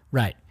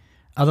 right?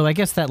 Although I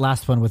guess that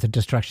last one with the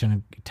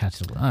destruction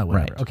attached to whatever.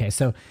 Right. Okay,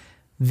 so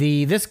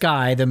this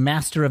guy, the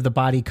master of the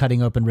body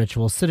cutting open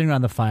ritual, sitting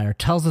around the fire,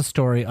 tells a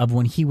story of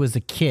when he was a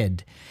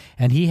kid,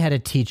 and he had a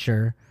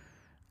teacher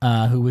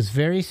who was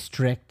very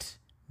strict,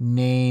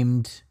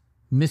 named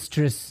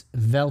Mistress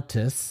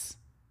Veltus,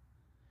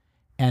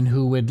 and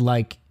who would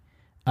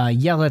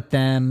yell at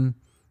them,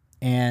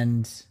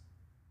 and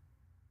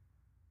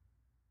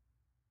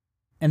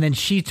then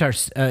she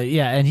starts,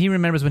 and he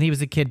remembers when he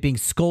was a kid being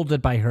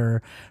scolded by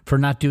her for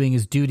not doing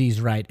his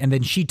duties right, and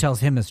then she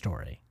tells him a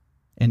story.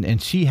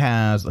 And she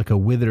has like a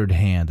withered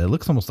hand. It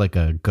looks almost like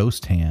a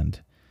ghost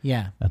hand.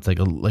 Yeah, it's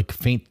like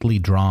faintly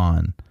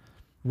drawn,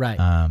 right?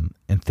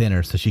 And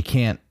thinner, so she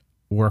can't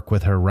work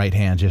with her right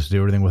hand. She has to do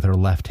everything with her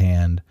left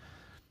hand.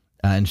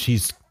 And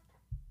she's,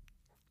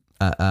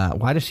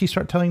 why does she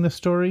start telling this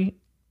story?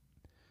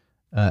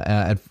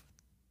 There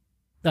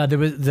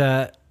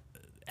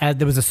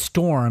was a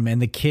storm,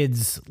 and the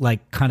kids,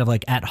 kind of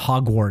at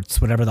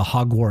Hogwarts, whatever the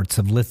Hogwarts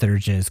of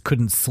Litharge is,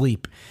 couldn't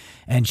sleep.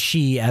 And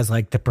she, as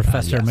the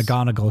Professor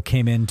McGonagall,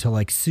 came in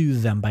to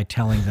soothe them by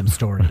telling them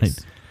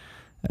stories.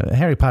 Right.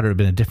 Harry Potter had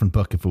been a different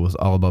book if it was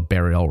all about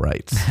burial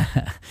rites.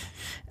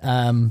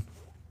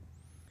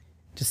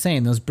 Just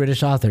saying, those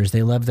British authors,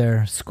 they love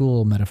their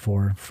school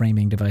metaphor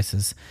framing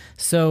devices.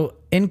 So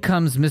in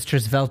comes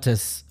Mistress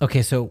Veltus.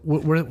 Okay, so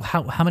we're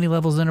how many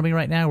levels in are we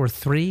right now? We're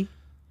 3?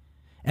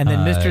 And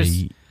then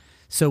Mistress...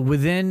 So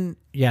we're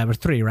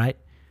 3, right?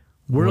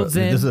 World's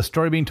End. This is a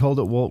story being told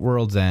at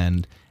World's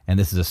End, and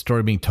this is a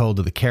story being told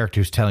to the character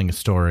who's telling a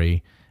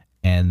story,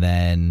 and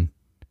then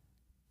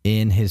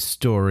in his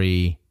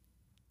story,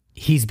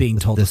 he's being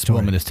told a story.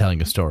 This woman is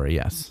telling a story.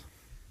 Yes.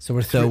 So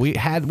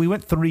we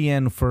went 3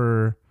 in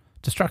for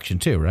Destruction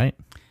too, right?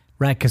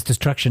 Right, because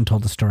Destruction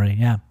told the story.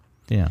 Yeah.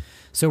 Yeah.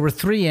 So we're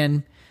 3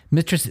 in.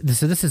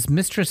 So this is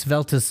Mistress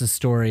Veltus'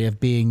 story of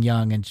being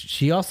young, and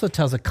she also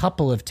tells a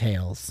couple of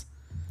tales.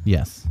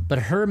 Yes. But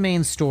her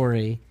main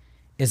story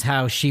is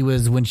how she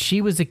was, when she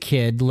was a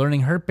kid,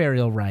 learning her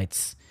burial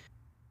rites.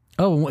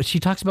 Oh, she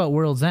talks about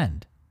World's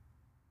End.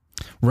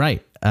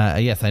 Right.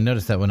 Yes, I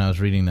noticed that when I was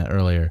reading that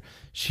earlier.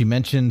 She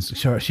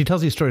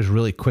tells these stories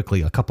really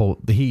quickly.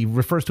 He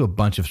refers to a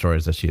bunch of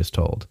stories that she has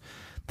told.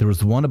 There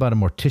was one about a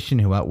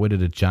mortician who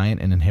outwitted a giant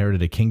and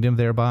inherited a kingdom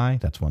thereby.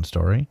 That's one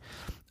story.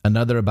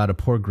 Another about a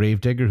poor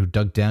gravedigger who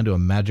dug down to a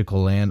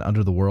magical land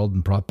under the world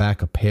and brought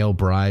back a pale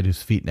bride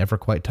whose feet never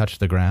quite touched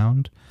the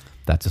ground.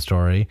 That's a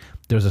story.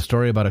 There's a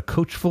story about a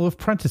coach full of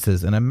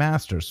apprentices and a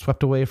master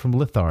swept away from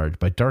Litharge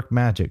by dark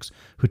magics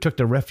who took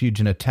their refuge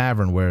in a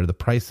tavern where the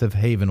price of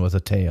haven was a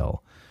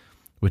tale,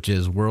 which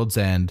is World's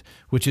End,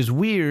 which is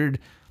weird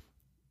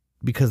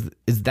because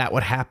is that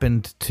what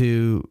happened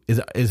to...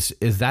 Is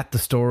that the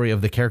story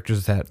of the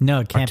characters that it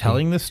can't are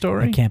telling this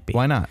story? It can't be.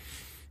 Why not?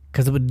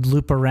 Because it would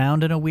loop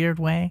around in a weird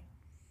way.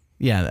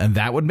 Yeah, and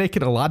that would make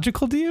it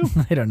illogical to you?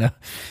 I don't know.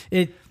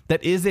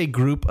 That is a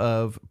group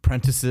of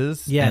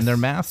apprentices and their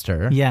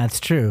master. Yeah, it's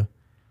true.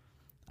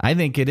 I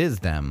think it is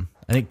them.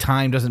 I think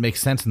time doesn't make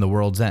sense in the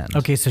World's End.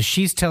 Okay, so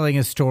she's telling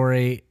a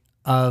story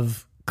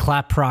of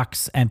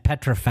Klaprox and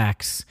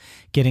Petrifax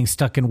getting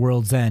stuck in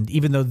World's End,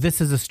 even though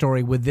this is a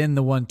story within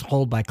the one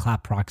told by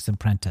Klaprox and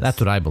Prentice. That's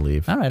what I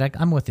believe. All right,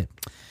 I'm with it.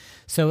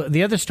 So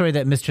the other story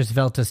that Mistress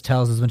Veltus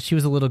tells is when she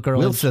was a little girl.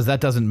 Will says that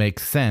doesn't make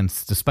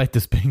sense, despite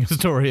this being a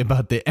story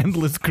about the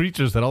endless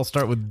creatures that all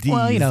start with D's.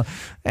 Well, you know,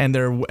 and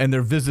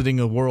they're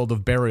visiting a world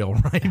of burial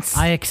rites.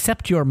 I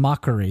accept your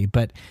mockery,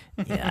 but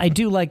I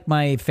do like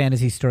my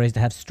fantasy stories to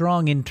have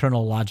strong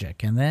internal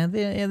logic, and then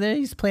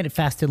he's playing it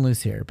fast and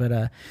loose here. But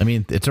I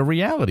mean, it's a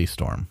reality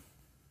storm.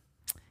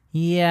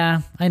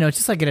 Yeah, I know. It's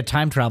just like in a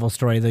time travel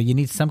story, though. You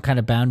need some kind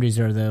of boundaries,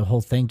 or the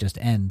whole thing just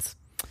ends.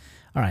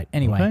 All right.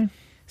 Anyway, Okay.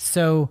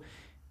 So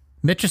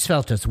Mistress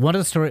Veltus, one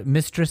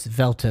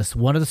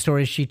of the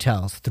stories she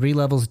tells, 3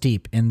 levels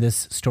deep in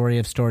this story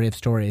of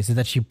stories, is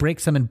that she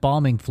breaks some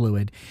embalming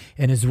fluid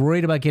and is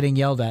worried about getting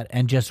yelled at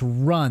and just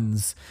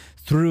runs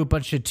through a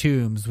bunch of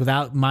tombs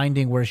without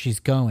minding where she's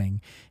going.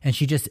 And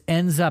she just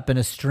ends up in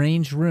a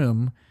strange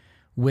room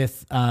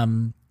with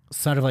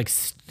sort of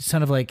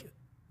like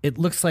it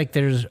looks like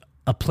there's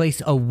a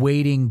place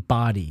awaiting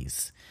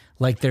bodies.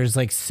 Like there's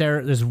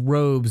there's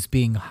robes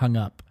being hung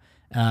up,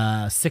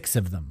 6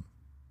 of them.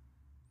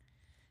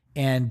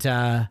 And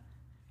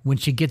when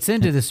she gets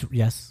into this,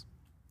 yes.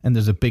 And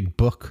there's a big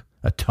book,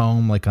 a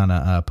tome, like on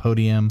a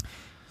podium.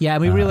 Yeah,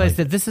 and we realized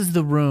that this is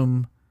the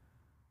room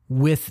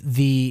with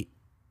the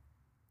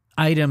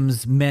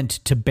items meant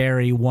to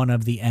bury one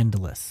of the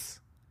Endless.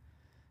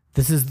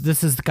 This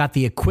has got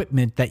the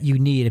equipment that you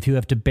need if you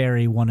have to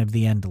bury one of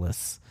the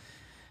Endless.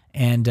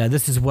 And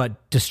this is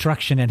what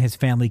Destruction and his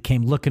family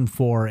came looking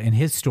for in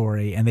his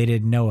story, and they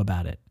didn't know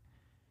about it.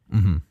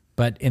 Mm-hmm.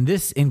 But in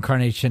this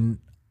incarnation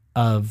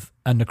of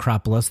a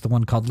necropolis, the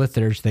one called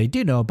Lithurge, they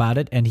do know about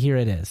it, and here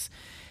it is.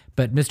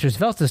 But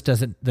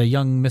the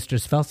young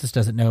Mistress Veltus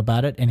doesn't know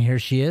about it, and here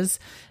she is,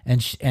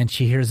 and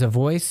she hears a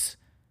voice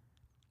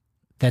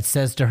that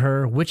says to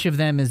her, "Which of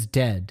them is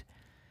dead?"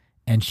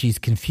 And she's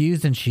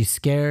confused and she's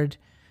scared.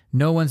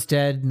 "No one's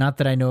dead, not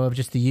that I know of,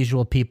 just the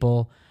usual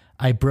people.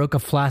 I broke a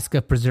flask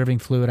of preserving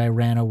fluid. I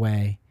ran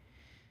away."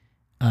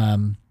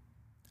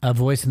 A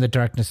voice in the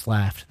darkness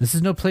laughed. "This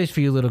is no place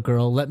for you, little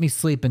girl. Let me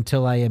sleep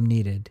until I am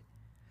needed."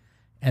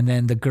 And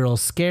then the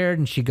girl's scared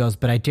and she goes,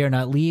 "But I dare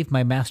not leave.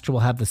 My master will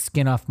have the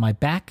skin off my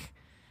back."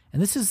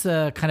 And this is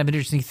a kind of an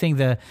interesting thing.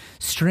 The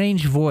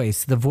strange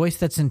voice, the voice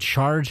that's in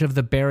charge of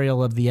the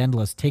burial of the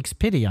Endless, takes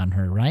pity on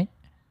her, right?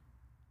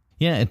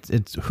 Yeah,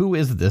 it's who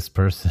is this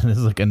person? It's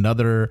like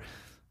the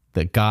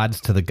gods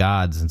to the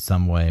gods in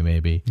some way,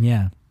 maybe.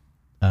 Yeah.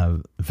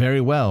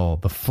 Very well.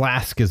 The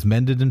flask is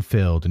mended and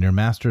filled, and your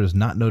master has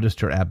not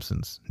noticed your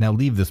absence. Now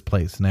leave this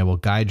place, and I will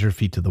guide your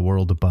feet to the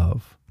world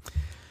above.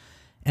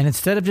 And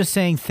instead of just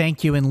saying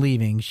thank you and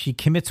leaving, she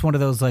commits one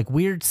of those like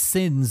weird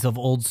sins of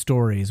old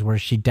stories where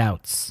she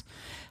doubts.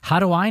 "How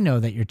do I know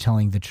that you're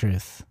telling the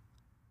truth?"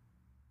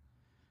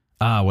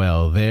 Ah,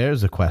 well,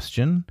 there's a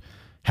question.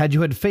 Had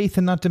you had faith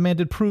and not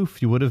demanded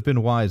proof, you would have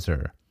been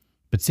wiser.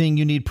 But seeing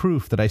you need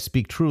proof that I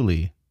speak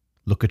truly,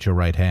 look at your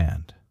right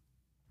hand.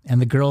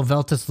 And the girl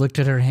Veltus looked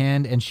at her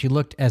hand, and she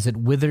looked as it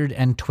withered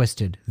and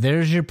twisted.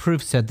 "There's your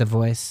proof," said the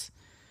voice.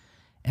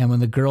 And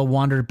when the girl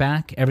wandered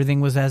back, everything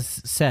was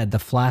as said. The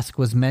flask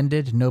was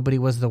mended. Nobody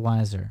was the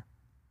wiser.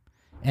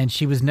 And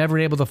she was never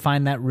able to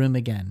find that room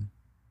again.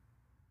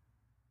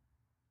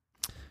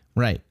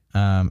 Right.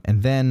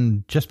 And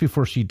then just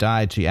before she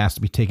died, she asked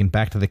to be taken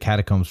back to the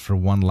catacombs for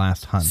one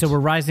last hunt. So we're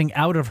rising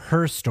out of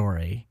her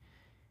story.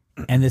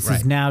 And this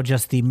is now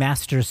just the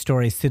master's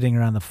story sitting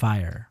around the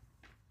fire.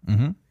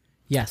 Mm-hmm.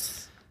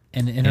 Yes.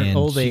 And in her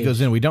old age. She goes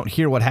in. We don't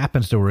hear what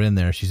happens to her in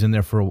there. She's in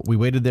there we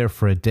waited there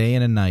for a day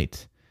and a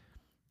night.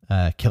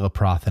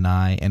 Killaproth and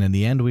I, and in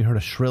the end we heard a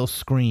shrill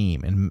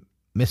scream, and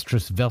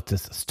Mistress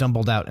Veltus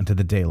stumbled out into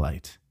the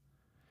daylight.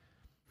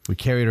 We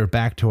carried her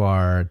back to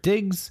our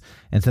digs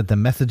and sent the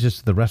messages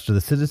to the rest of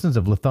the citizens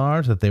of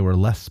Lithurge that they were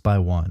less by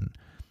one.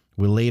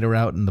 We laid her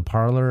out in the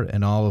parlor,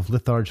 and all of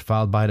Lithurge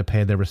filed by to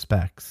pay their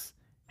respects.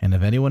 And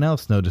if anyone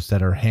else noticed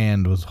that her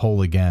hand was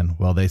whole again,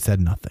 well, they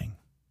said nothing.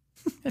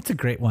 That's a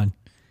great one.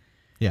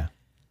 Yeah.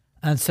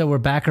 And so we're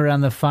back around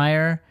the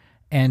fire,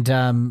 and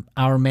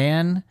our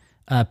man...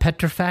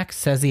 Petrifax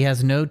says he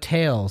has no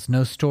tales,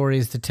 no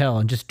stories to tell,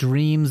 and just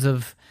dreams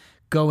of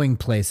going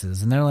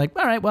places. And they're like,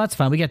 "All right, well, that's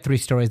fine. We got 3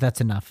 stories.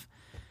 That's enough."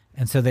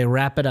 And so they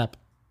wrap it up,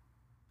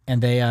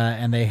 and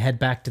they head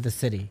back to the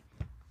city.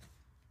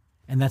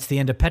 And that's the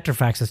end of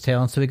Petrifax's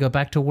tale. And so we go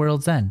back to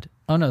World's End.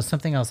 Oh no,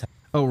 something else.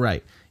 Oh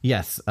right,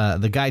 yes.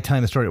 The guy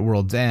telling the story at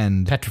World's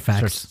End,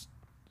 Petrifax.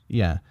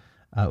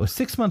 It was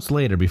 6 months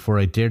later before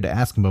I dared to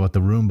ask him about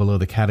the room below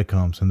the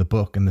catacombs and the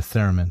book and the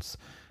cerements.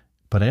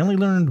 But I only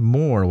learned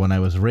more when I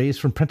was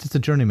raised from apprentice to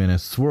journeyman and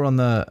swore on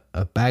the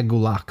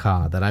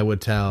Bagulaka that I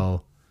would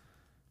tell,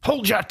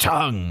 "Hold your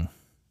tongue!"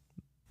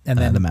 And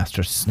then the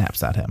master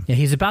snaps at him. Yeah,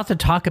 he's about to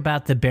talk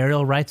about the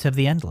burial rites of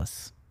the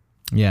Endless.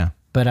 Yeah.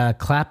 But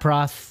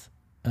Klaproth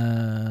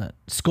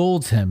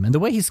scolds him. And the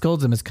way he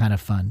scolds him is kind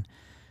of fun.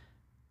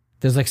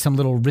 There's like some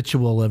little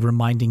ritual of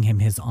reminding him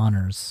his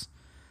honors.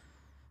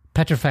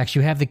 Petrifax,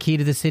 you have the key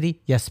to the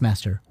city? Yes,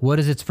 master. What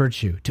is its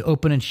virtue? To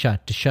open and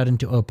shut, to shut and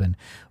to open.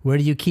 Where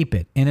do you keep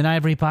it? In an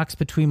ivory box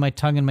between my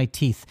tongue and my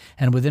teeth,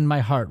 and within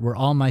my heart where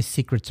all my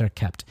secrets are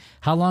kept.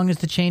 How long is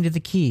the chain to the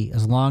key?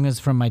 As long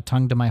as from my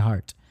tongue to my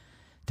heart.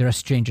 There are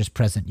strangers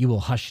present. You will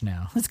hush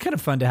now. It's kind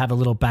of fun to have a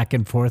little back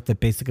and forth that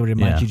basically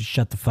reminds you to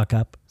shut the fuck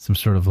up. Some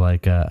sort of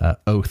like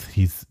oath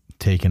he's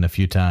taken a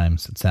few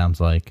times, it sounds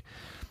like.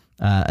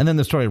 And then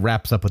the story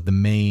wraps up with the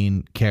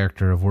main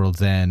character of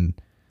World's End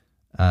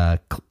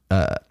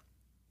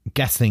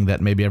guessing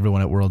that maybe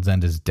everyone at World's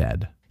End is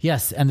dead.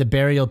 Yes, and the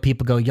burial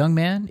people go, young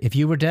man, if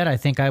you were dead, I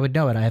think I would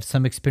know it. I have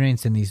some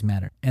experience in these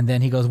matters. And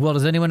then he goes, well,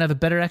 does anyone have a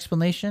better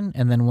explanation?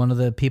 And then one of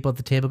the people at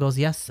the table goes,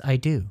 yes, I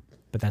do.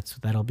 But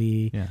that'll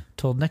be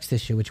told next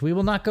issue, which we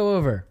will not go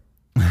over.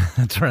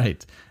 That's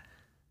right.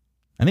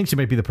 I think she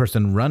might be the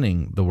person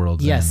running the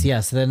World's End.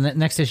 Yes. The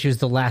next issue is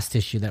the last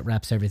issue that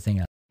wraps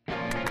everything up.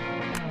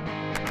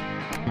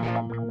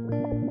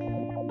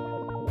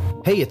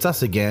 Hey, it's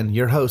us again,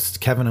 your hosts,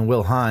 Kevin and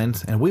Will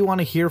Hines, and we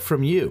want to hear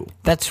from you.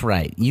 That's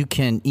right. You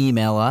can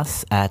email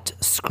us at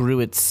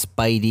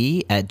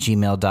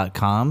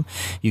screwitspidey@gmail.com.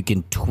 You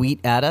can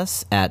tweet at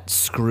us at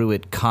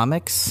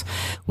screwitcomics.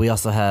 We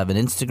also have an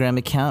Instagram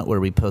account where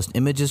we post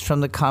images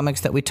from the comics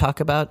that we talk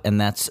about,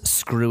 and that's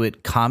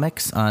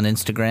screwitcomics on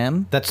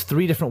Instagram. That's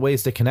 3 different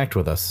ways to connect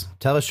with us.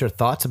 Tell us your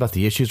thoughts about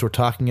the issues we're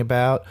talking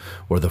about,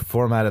 or the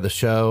format of the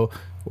show,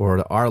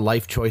 or our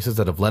life choices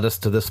that have led us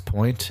to this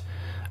point.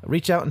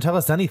 Reach out and tell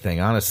us anything,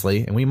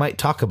 honestly, and we might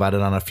talk about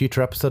it on a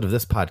future episode of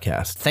this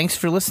podcast. Thanks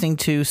for listening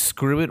to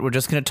Screw It. We're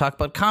just going to talk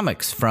about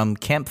comics from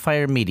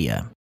Campfire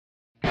Media.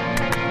 I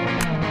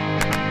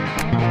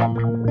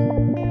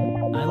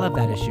love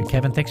that issue.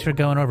 Kevin, thanks for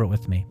going over it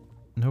with me.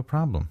 No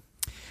problem.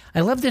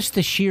 I love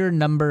the sheer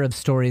number of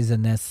stories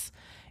in this.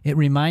 It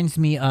reminds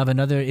me of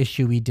another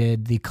issue we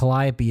did, the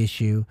Calliope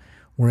issue,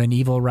 where an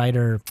evil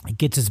writer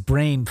gets his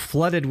brain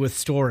flooded with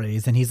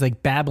stories and he's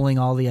like babbling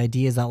all the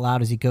ideas out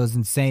loud as he goes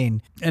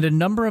insane. And a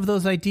number of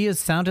those ideas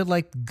sounded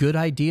like good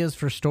ideas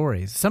for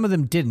stories. Some of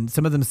them didn't.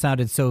 Some of them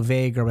sounded so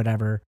vague or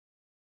whatever.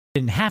 It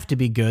didn't have to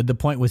be good. The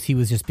point was he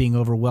was just being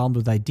overwhelmed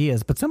with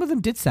ideas, but some of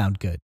them did sound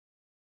good.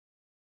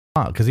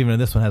 Because even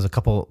this one has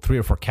 3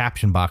 or 4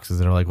 caption boxes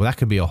that are like, well, that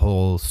could be a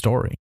whole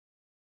story.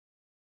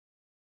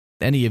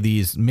 Any of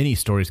these mini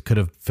stories could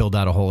have filled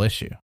out a whole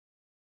issue.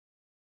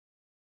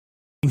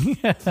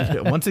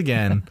 Once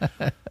again,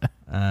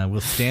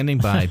 Will standing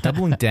by,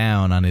 doubling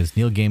down on his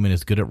Neil Gaiman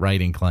is good at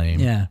writing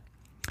claim. Yeah.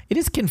 It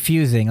is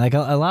confusing. Like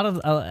a lot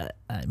of,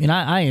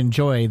 I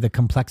enjoy the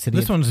complexity.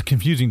 This one's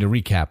confusing to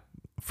recap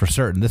for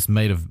certain. This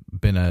might have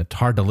been a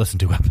hard to listen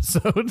to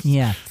episode.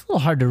 Yeah. It's a little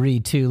hard to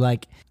read too.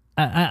 Like,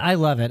 I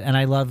love it, and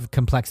I love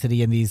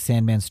complexity in these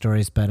Sandman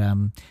stories, but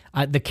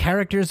the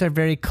characters are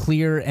very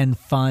clear and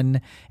fun,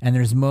 and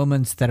there's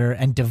moments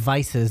and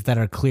devices that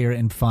are clear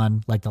and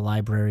fun, like the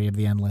Library of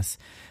the Endless.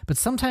 But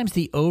sometimes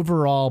the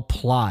overall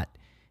plot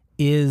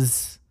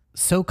is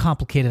so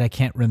complicated I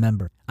can't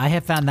remember. I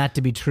have found that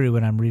to be true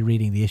when I'm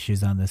rereading the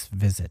issues on this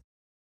visit.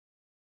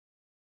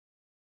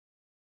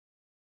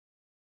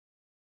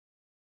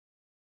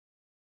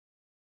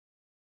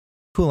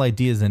 Cool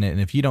ideas in it,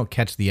 and if you don't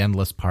catch the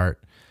endless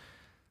part,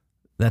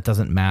 that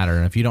doesn't matter.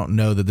 And if you don't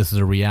know that this is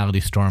a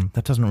reality storm,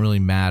 that doesn't really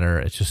matter.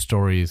 It's just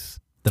stories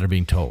that are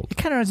being told. It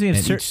kind of reminds me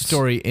of each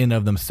story in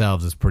of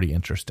themselves is pretty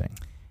interesting.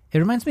 It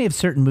reminds me of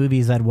certain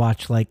movies I'd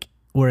watch, like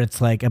where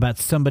it's like about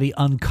somebody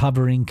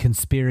uncovering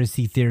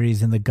conspiracy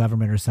theories in the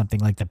government or something,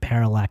 like The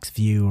Parallax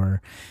View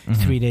or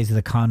 3 Days of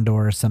the Condor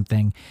or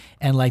something.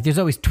 And like there's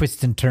always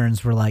twists and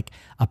turns where like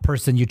a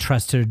person you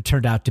trusted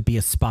turned out to be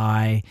a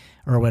spy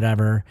or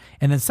whatever.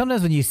 And then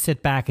sometimes when you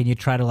sit back and you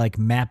try to like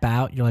map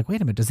out, you're like, wait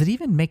a minute, does it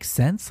even make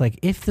sense? Like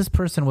if this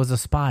person was a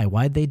spy,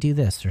 why'd they do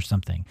this or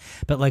something?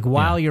 But like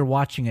while you're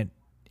watching it,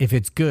 if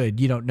it's good,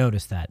 you don't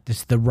notice that.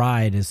 Just the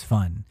ride is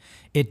fun.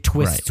 It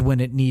twists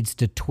when it needs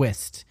to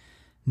twist.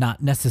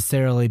 Not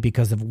necessarily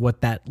because of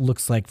what that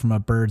looks like from a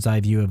bird's eye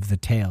view of the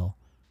tale.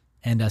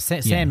 And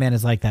Sandman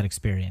is like that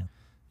experience.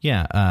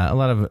 Yeah, a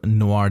lot of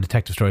noir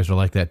detective stories are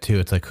like that too.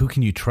 It's like, who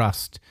can you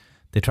trust?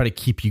 They try to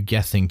keep you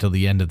guessing till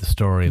the end of the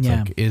story. It's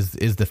like, is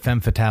the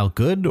femme fatale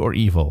good or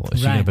evil?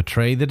 Is she going to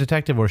betray the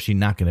detective or is she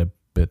not going to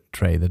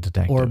betray the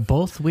detective? Or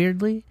both,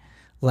 weirdly.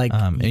 Like,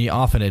 and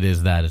often it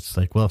is that. It's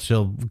like, well,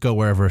 she'll go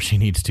wherever she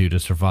needs to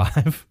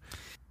survive.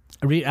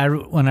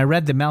 When I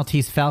read The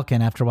Maltese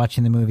Falcon after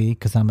watching the movie,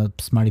 because I'm a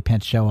smarty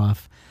pants show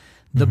off,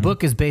 the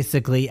book is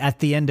basically at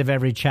the end of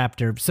every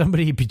chapter,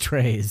 somebody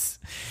betrays.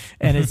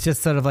 And it's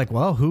just sort of like,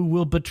 well, who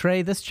will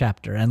betray this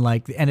chapter? And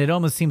it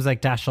almost seems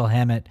like Dashiell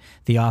Hammett,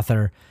 the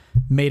author,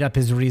 made up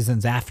his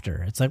reasons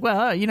after. It's like,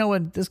 well, you know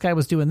what? This guy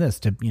was doing this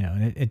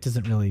it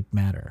doesn't really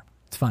matter.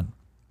 It's fun.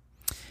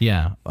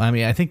 Yeah. I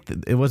mean, I think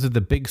it was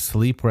The Big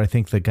Sleep where I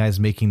think the guy's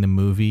making the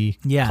movie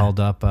called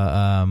up,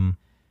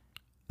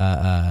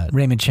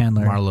 Raymond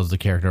Chandler. Marlowe's the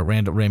character.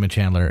 Raymond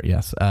Chandler,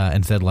 yes,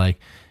 and said like,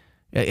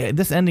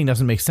 this ending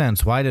doesn't make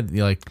sense. Why did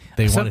they wanted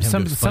him to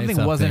explain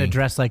something wasn't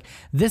addressed? Like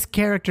this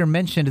character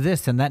mentioned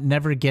this, and that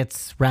never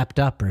gets wrapped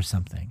up or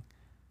something.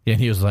 Yeah,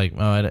 and he was like,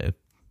 "Oh,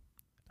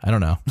 I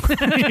don't know."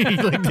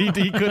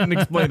 he couldn't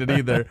explain it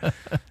either.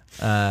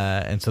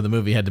 And so the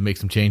movie had to make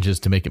some changes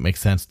to make it make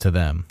sense to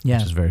them, Yeah.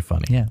 which is very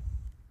funny. Yeah.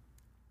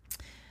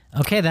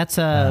 Okay, that's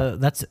Sarah.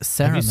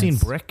 Have you seen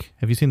Brick?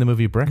 Have you seen the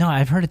movie Brick? No,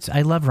 I've heard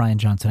I love Rian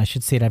Johnson. I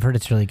should see it. I've heard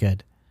it's really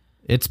good.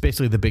 It's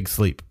basically The Big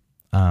Sleep.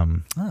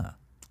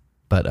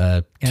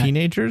 But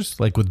teenagers,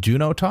 like with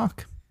Juno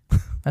talk.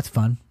 That's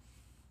fun.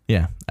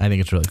 Yeah, I think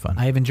it's really fun.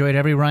 I've enjoyed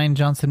every Rian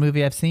Johnson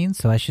movie I've seen,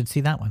 so I should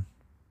see that one.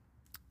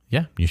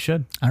 Yeah, you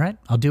should. All right,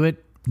 I'll do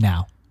it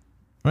now.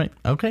 Right.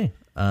 Okay.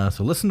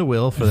 So listen to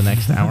Will for the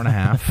next hour and a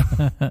half.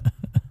 We're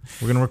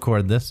going to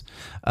record this.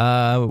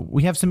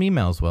 We have some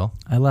emails, Will.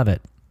 I love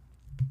it.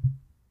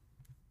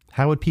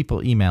 How would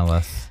people email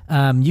us?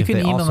 You if can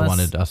they email also us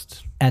wanted us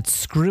to... at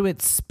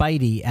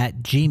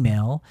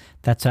screwitspidey@gmail.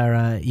 That's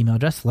our email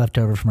address left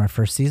over from our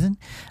first season.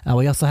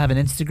 We also have an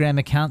Instagram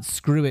account,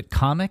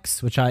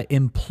 screwitcomics, which I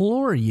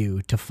implore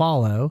you to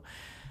follow.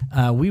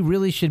 We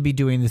really should be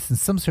doing this in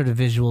some sort of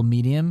visual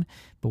medium,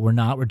 but we're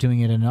not. We're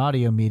doing it in an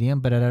audio medium.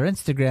 But at our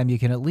Instagram, you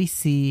can at least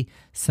see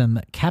some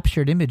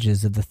captured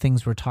images of the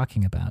things we're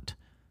talking about.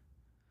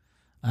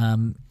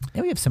 And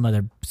we have some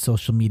other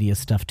social media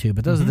stuff too,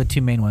 but those are the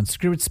two main ones.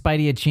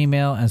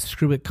 screwitspidey@gmail and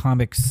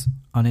screwitcomics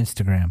on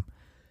Instagram.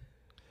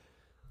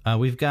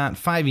 We've got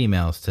 5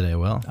 emails today,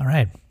 Will. All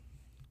right.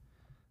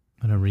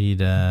 I'm going to read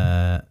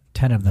 10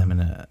 of them. I'm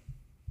going to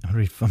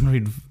read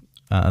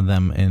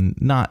them in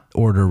not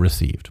order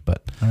received,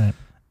 but All right.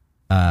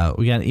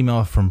 we got an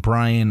email from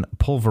Brian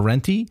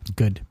Pulverenti,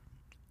 Good.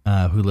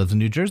 who lives in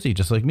New Jersey,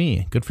 just like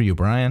me. Good for you,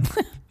 Brian.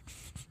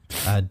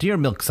 Dear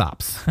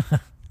Milksops.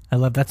 I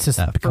love that's just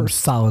become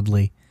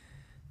solidly.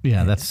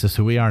 Yeah, that's just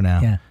who we are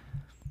now.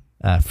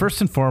 Yeah.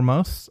 First and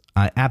foremost,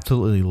 I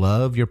absolutely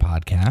love your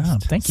podcast. Oh,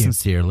 thank you.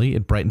 Sincerely,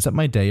 it brightens up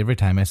my day every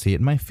time I see it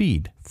in my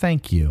feed.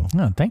 Thank you.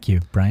 Oh, thank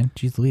you, Brian.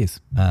 Jeez Louise.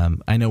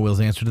 I know Will's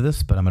answer to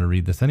this, but I'm going to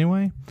read this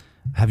anyway.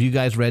 Have you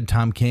guys read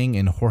Tom King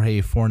and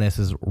Jorge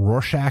Fornes's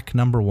Rorschach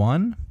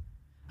 #1?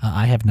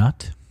 I have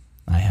not.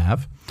 I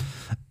have.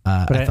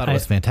 I thought it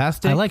was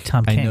fantastic. I like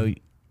Tom King.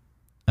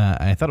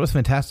 I thought it was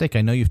fantastic.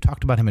 I know you've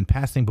talked about him in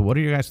passing, but what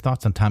are your guys'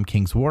 thoughts on Tom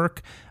King's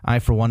work? I,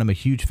 for one, am a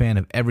huge fan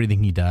of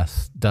everything he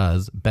does.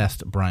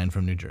 Best, Brian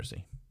from New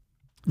Jersey.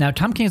 Now,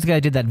 Tom King's the guy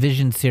who did that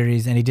Vision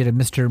series, and he did a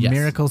Mr. Yes.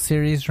 Miracle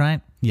series,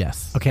 right?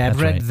 Yes. Okay, I've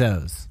that's read right.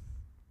 those.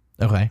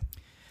 Okay.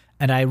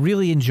 And I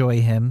really enjoy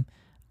him.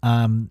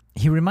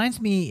 He reminds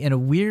me in a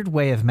weird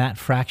way of Matt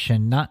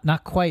Fraction,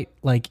 not quite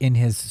like in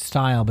his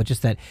style, but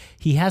just that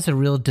he has a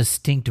real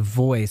distinct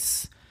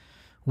voice,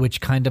 which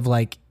kind of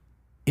like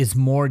is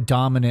more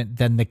dominant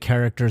than the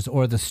characters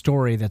or the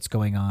story that's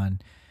going on.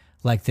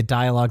 Like the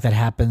dialogue that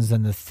happens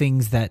and the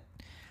things that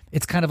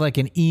it's kind of like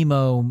an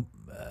emo,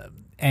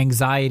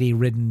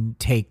 anxiety-ridden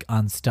take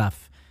on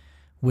stuff,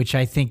 which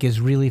I think is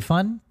really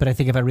fun. But I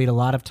think if I read a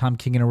lot of Tom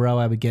King in a row,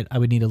 I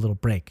would need a little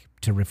break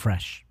to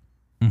refresh.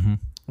 Mm-hmm.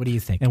 What do you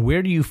think? And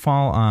where do you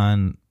fall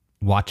on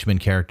Watchmen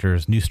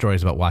characters, new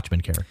stories about Watchmen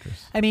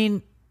characters? I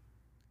mean,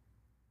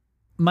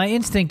 my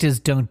instinct is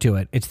don't do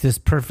it. It's this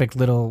perfect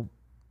little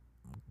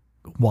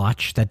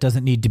watch that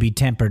doesn't need to be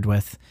tampered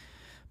with.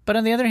 But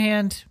on the other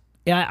hand,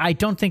 I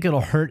don't think it'll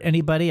hurt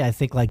anybody. I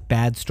think like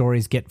bad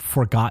stories get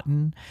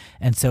forgotten.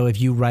 And so if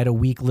you write a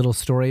weak little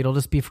story, it'll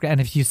just be forgotten.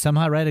 And if you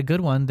somehow write a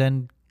good one,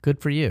 then good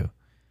for you.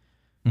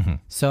 Mm-hmm.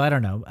 So I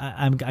don't know.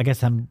 I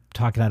guess I'm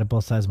talking out of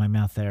both sides of my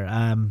mouth there.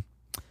 I'm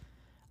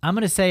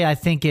going to say I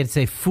think it's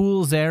a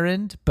fool's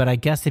errand, but I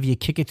guess if you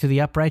kick it to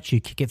the uprights,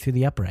 you kick it through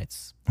the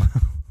uprights.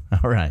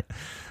 All right.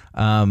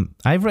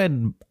 I've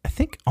read, I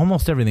think,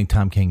 almost everything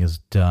Tom King has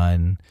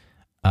done.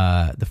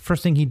 The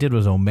first thing he did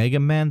was Omega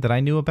Men that I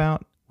knew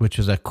about, which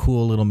was a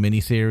cool little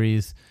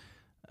miniseries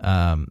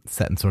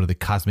set in sort of the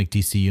cosmic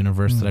DC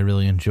universe that I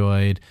really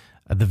enjoyed.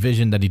 The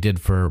Vision that he did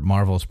for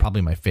Marvel is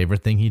probably my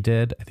favorite thing he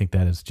did. I think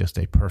that is just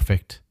a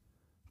perfect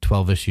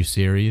 12-issue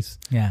series.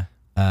 Yeah.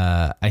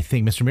 I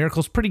think Mr.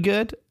 Miracle's pretty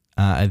good.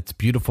 It's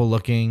beautiful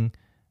looking.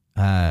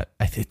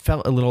 It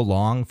felt a little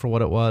long for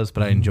what it was,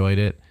 but I enjoyed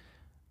it.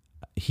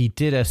 He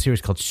did a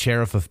series called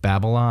Sheriff of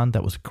Babylon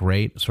that was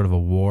great, sort of a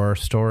war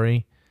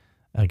story.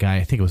 A guy,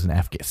 I think it was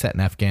set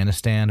in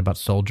Afghanistan about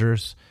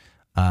soldiers,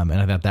 and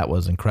I thought that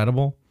was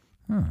incredible.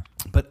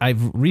 But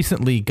I've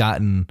recently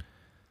gotten,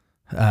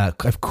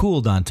 I've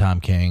cooled on Tom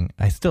King.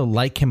 I still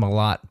like him a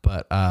lot,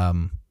 but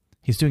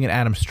he's doing an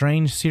Adam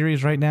Strange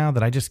series right now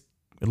that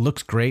it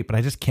looks great, but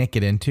I just can't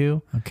get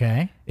into.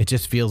 Okay. It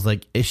just feels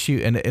like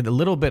issue, and a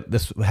little bit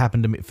this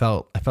happened to me. I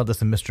felt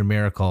this in Mr.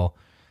 Miracle.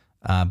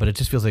 But it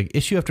just feels like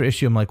issue after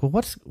issue, I'm like,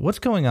 well, what's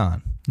going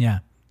on? Yeah.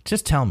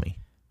 Just tell me.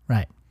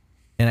 Right.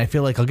 And I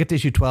feel like I'll get to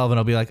issue 12 and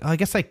I'll be like, oh, I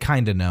guess I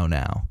kind of know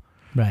now.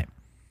 Right.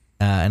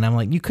 And I'm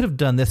like, you could have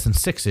done this in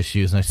 6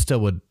 issues and I still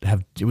would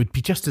have, it would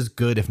be just as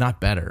good, if not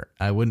better.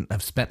 I wouldn't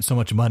have spent so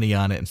much money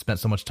on it and spent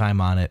so much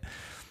time on it.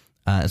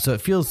 So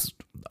it feels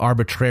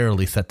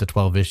arbitrarily set to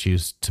 12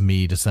 issues to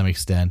me to some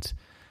extent.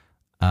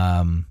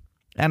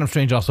 Adam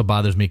Strange also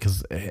bothers me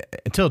because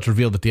until it's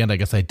revealed at the end, I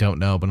guess I don't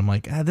know. But I'm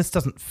like, this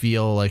doesn't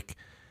feel like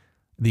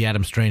the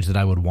Adam Strange that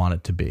I would want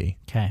it to be.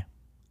 Okay.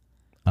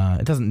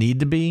 It doesn't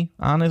need to be,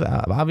 honest,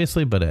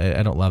 obviously, but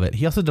I don't love it.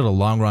 He also did a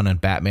long run on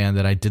Batman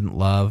that I didn't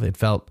love. It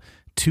felt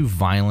too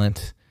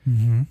violent.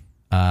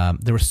 Mm-hmm.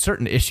 There were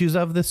certain issues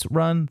of this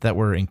run that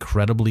were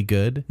incredibly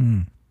good.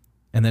 Mm.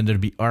 And then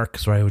there'd be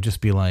arcs where I would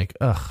just be like,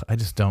 ugh, I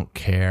just don't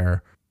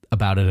care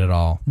about it at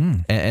all.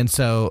 Mm. And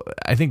so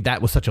I think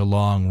that was such a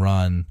long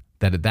run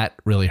that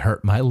really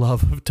hurt my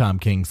love of Tom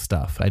King's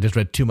stuff. I just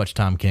read too much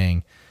Tom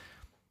King.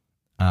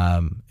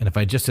 And if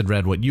I just had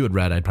read what you had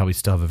read, I'd probably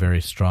still have a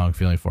very strong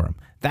feeling for him.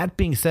 That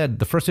being said,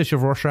 the first issue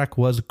of Rorschach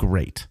was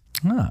great.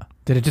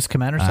 Did it just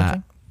come out or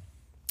something?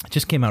 It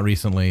just came out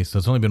recently, so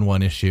it's only been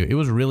one issue. It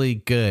was really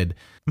good.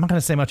 I'm not going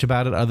to say much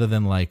about it other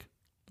than like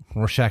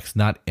Rorschach's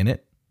not in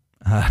it.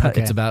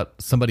 Okay. It's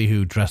about somebody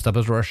who dressed up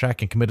as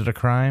Rorschach and committed a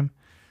crime,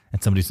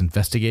 and somebody's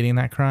investigating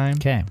that crime.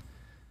 Okay.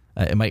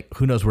 It might.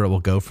 Who knows where it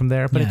will go from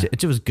there? But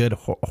it was good.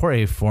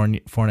 Jorge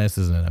Fornes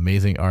is an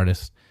amazing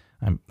artist.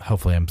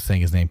 Hopefully I'm saying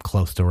his name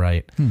close to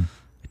right. I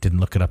didn't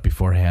look it up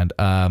beforehand.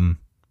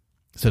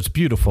 So it's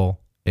beautiful.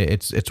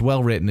 It's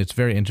well written. It's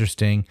very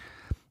interesting.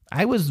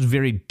 I was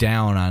very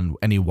down on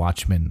any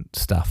Watchmen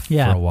stuff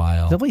for a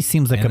while. That always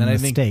seems like a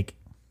mistake.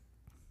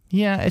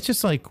 It's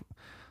just like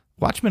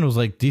Watchmen was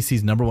like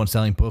DC's number one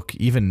selling book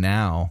even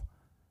now.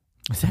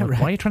 Is that right?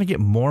 Why are you trying to get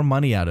more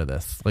money out of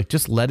this? Like,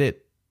 just let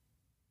it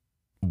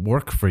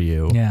work for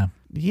you. Yeah.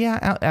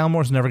 Yeah, Al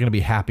Moore's never going to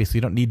be happy, so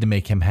you don't need to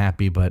make him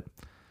happy, but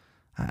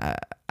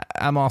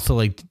I'm also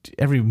like,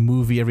 every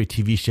movie, every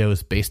TV show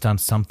is based on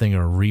something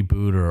or a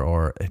reboot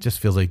or it just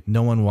feels like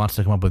no one wants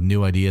to come up with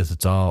new ideas.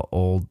 It's all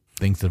old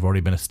things that have already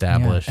been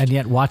established. Yeah. And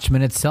yet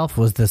Watchmen itself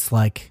was this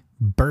like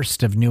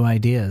burst of new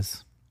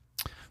ideas.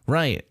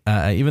 Right.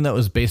 Even though it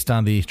was based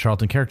on the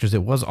Charlton characters,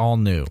 it was all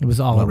new. It was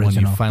all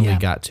original. When you finally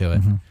got to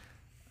it.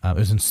 Mm-hmm. It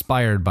was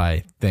inspired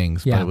by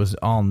things, but it was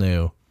all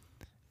new.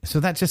 So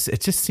it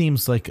just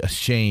seems like a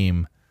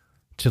shame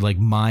to like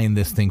mine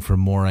this thing for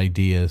more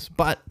ideas.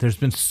 But there's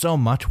been so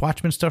much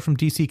Watchmen stuff from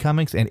DC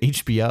Comics and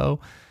HBO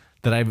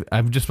that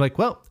I'm just like,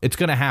 well, it's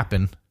going to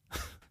happen.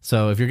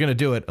 So if you're going to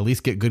do it, at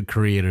least get good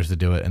creators to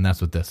do it. And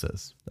that's what this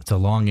is. That's a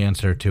long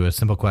answer to a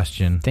simple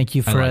question. Thank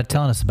you for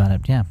telling us about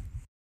it. Yeah.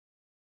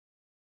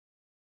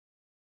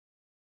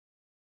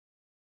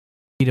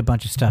 Read a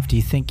bunch of stuff. Do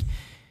you think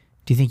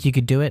you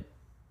could do it?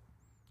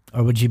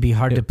 Or would you be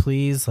hard to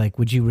please? Like,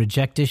 would you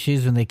reject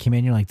issues when they came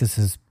in? You're like, this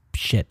is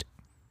shit.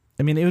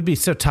 I mean, it would be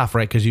so tough,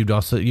 right? Because you'd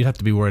have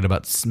to be worried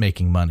about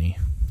making money.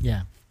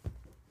 Yeah.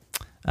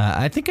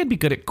 I think I'd be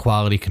good at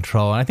quality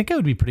control. And I think I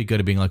would be pretty good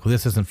at being like, well,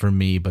 this isn't for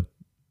me, but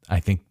I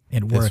think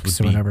it works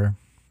or whatever.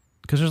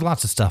 Because there's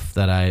lots of stuff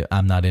that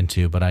I'm not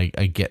into, but I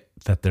get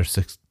that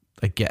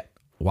I get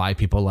why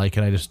people like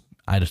it.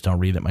 I just don't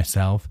read it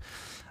myself.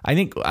 I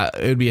think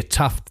it would be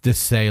tough to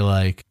say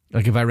like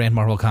if I ran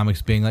Marvel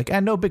Comics being like,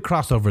 no big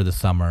crossover this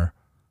summer,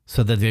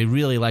 so that they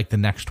really like the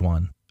next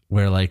one,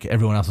 where like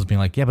everyone else is being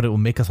like, yeah, but it will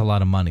make us a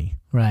lot of money.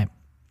 Right.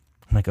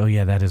 I'm like, oh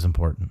yeah, that is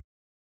important.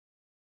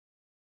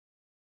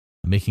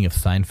 Making of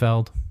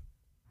Seinfeld.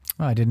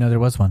 Oh, I didn't know there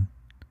was one.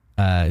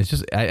 It's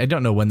just, I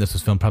don't know when this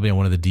was filmed, probably on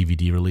one of the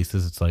DVD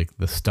releases. It's like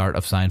the start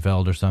of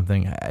Seinfeld or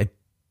something. I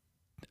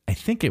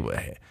think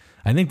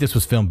this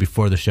was filmed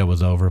before the show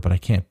was over, but I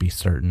can't be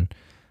certain.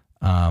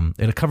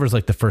 It covers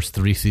like the first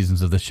 3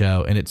 seasons of the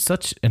show, and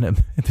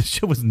the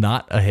show was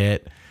not a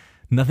hit.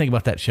 Nothing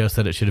about that show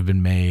said it should have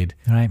been made.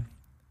 Right.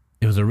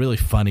 It was really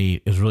funny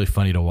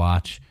to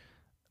watch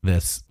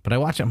this, but I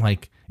watch it, I'm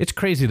like, it's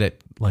crazy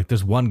that like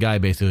there's one guy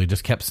basically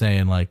just kept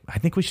saying like, I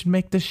think we should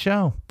make this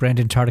show.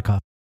 Brandon Tartikoff.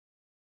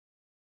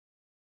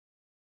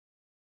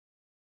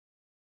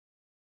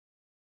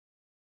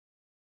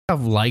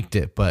 I've liked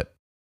it, but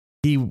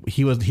he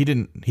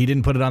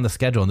didn't put it on the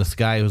schedule, and this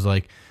guy was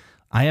like,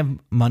 I have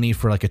money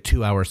for like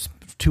 2 hours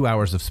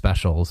of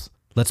specials.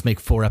 Let's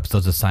make 4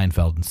 episodes of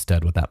Seinfeld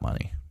instead with that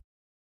money.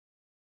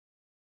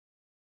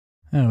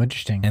 Oh,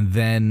 interesting. And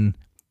then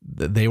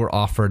they were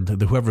offered,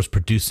 whoever's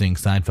producing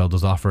Seinfeld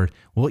was offered,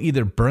 we'll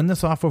either burn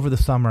this off over the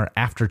summer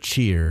after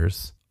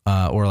Cheers,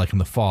 or like in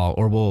the fall,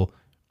 or we'll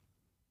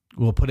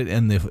put it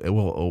in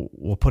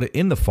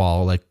the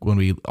fall, like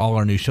when all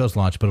our new shows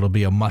launch, but it'll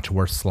be a much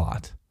worse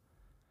slot.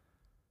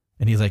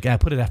 And he's like,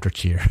 put it after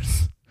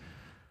Cheers.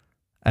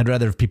 I'd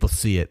rather people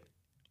see it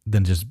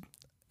than just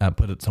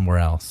put it somewhere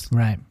else.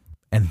 Right.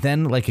 And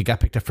then like it got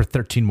picked up for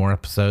 13 more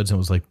episodes and it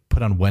was like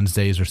put on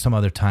Wednesdays or some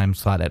other time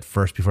slot at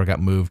first before it got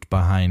moved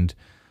behind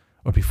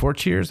or before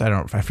Cheers.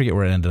 I forget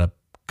where it ended up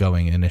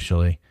going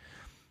initially.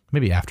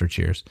 Maybe after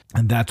Cheers.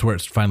 And that's where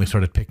it's finally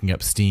started picking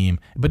up steam.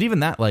 But even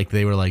that, like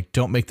they were like,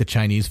 don't make the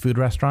Chinese food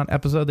restaurant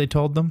episode, they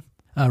told them.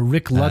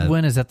 Rick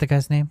Ludwin, is that the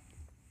guy's name?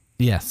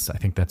 Yes, I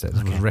think that's it.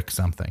 Okay. It was Rick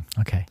something.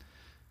 Okay.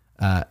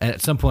 And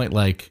at some point,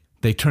 like,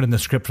 they turned in the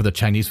script for the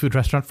Chinese food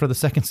restaurant for the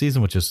second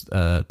season, which is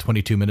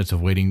 22 minutes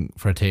of waiting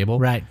for a table.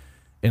 Right.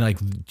 And like,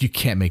 you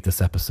can't make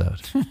this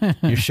episode.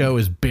 Your show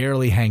is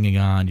barely hanging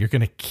on. You're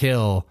going to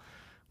kill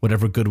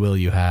whatever goodwill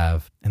you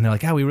have. And they're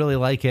like, we really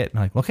like it. And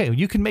I'm like, okay,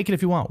 you can make it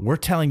if you want. We're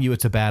telling you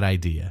it's a bad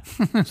idea.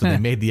 So they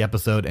made the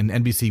episode, and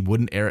NBC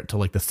wouldn't air it till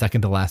like the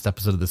second to last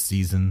episode of the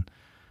season.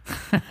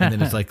 And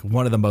then it's like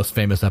one of the most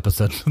famous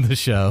episodes of the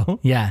show.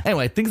 Yeah.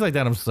 Anyway, things like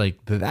that. I'm just like,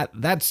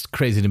 that's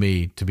crazy to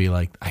me to be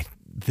like,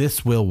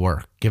 this will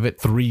work. Give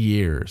it 3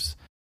 years.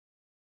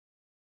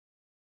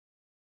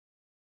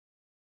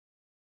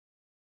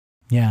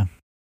 Yeah.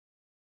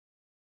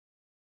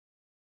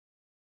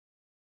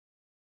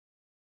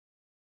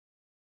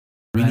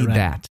 We need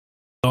that.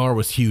 ER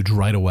was huge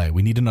right away.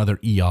 We need another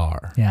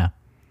ER. Yeah.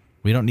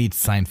 We don't need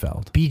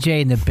Seinfeld.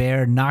 BJ and the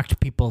Bear knocked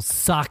people's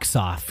socks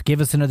off.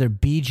 Give us another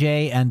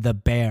BJ and the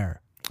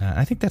Bear.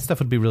 I think that stuff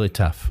would be really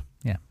tough.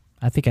 Yeah.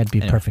 I think I'd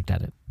be perfect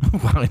at it.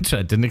 Wow, I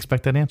didn't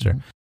expect that answer.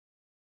 Mm-hmm.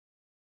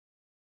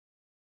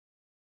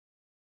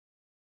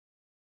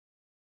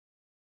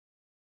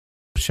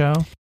 Show?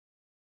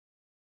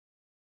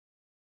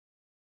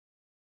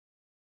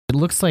 It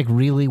looks like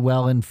really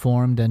well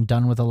informed and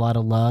done with a lot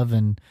of love,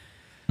 and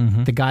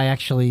the guy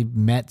actually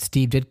met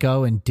Steve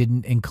Ditko and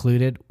didn't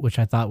include it, which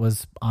I thought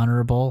was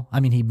honorable. I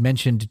mean, he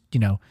mentioned,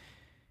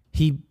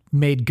 he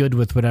made good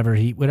with whatever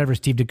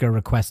Steve Ditko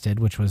requested,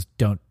 which was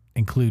don't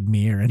include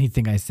me or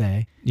anything I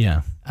say.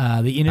 Yeah.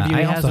 The interview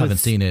I also haven't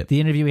seen it.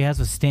 The interview he has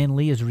with Stan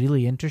Lee is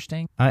really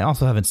interesting. I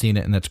also haven't seen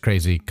it, and that's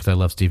crazy because I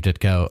love Steve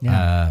Ditko.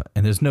 Yeah.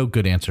 And there's no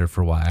good answer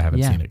for why I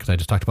haven't seen it, because I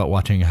just talked about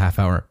watching a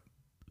half-hour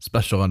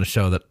special on a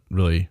show that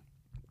really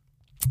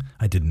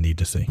I didn't need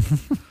to see.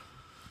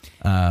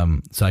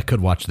 So I could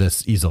watch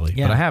this easily,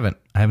 but I haven't.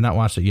 I have not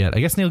watched it yet. I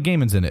guess Neil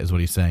Gaiman's in it is what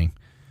he's saying.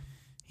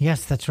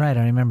 Yes, that's right.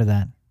 I remember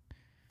that.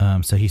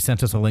 So he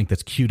sent us a link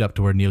that's queued up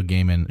to where Neil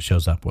Gaiman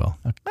shows up, Will.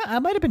 Okay. I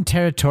might have been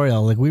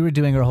territorial. Like, we were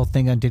doing our whole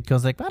thing on Ditko. I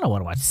was like, I don't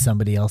want to watch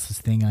somebody else's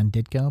thing on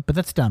Ditko. But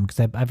that's dumb because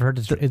I've heard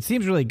it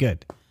seems really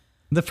good.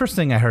 The first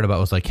thing I heard about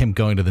was like him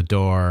going to the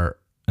door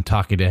and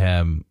talking to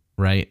him,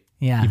 right?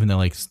 Yeah. Even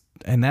though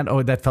and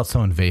that felt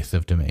so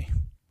invasive to me.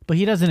 But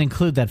he doesn't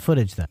include that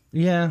footage though.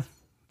 Yeah.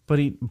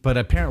 But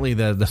apparently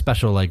the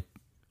special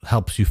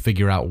helps a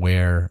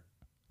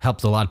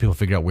lot of people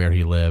figure out where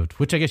he lived,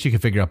 which I guess you can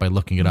figure out by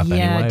looking it up anyway.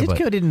 Yeah,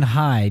 Ditko didn't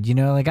hide,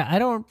 I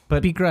don't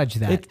begrudge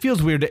that. It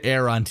feels weird to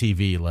air on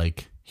TV,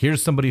 like,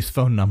 here's somebody's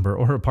phone number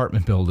or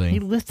apartment building.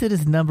 He listed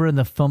his number in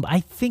the phone.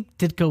 I think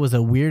Ditko was a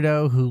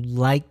weirdo who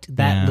liked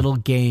that little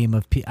game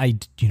of, I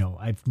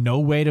have no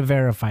way to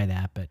verify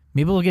that, but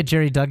maybe we'll get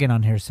Jerry Duggan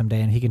on here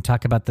someday and he can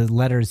talk about the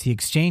letters he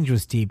exchanged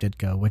with Steve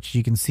Ditko, which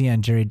you can see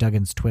on Jerry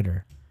Duggan's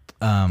Twitter.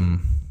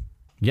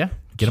 Yeah,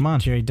 get him on.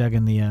 Jerry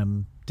Duggan, the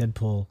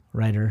Deadpool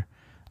writer,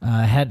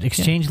 had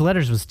exchanged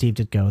letters with Steve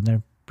Ditko, and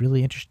they're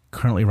really interesting.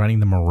 Currently writing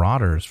the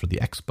Marauders for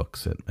the X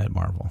books at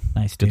Marvel.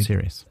 Nice, good dude.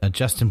 series.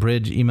 Justin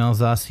Bridge emails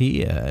us.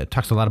 He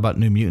talks a lot about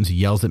New Mutants. He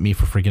yells at me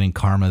for forgetting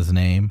Karma's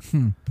name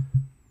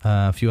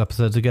a few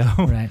episodes ago.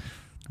 Right.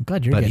 I'm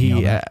glad you're getting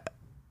all that.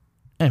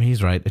 I mean,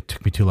 he's right. It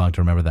took me too long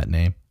to remember that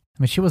name.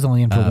 I mean, she was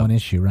only in for one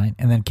issue, right?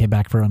 And then came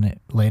back for on it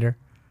later.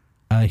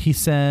 He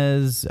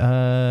says,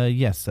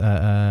 yes.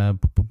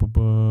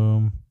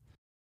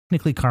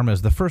 Technically, Karma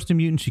is the first New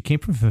Mutant. She came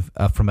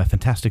from a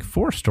Fantastic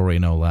Four story,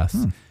 no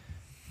less.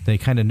 They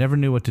kind of never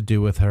knew what to do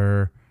with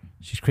her.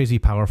 She's crazy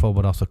powerful,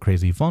 but also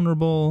crazy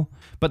vulnerable.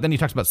 But then he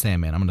talks about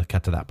Sandman. I'm going to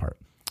cut to that part.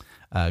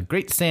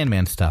 Great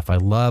Sandman stuff. I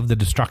love the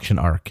Destruction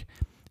arc.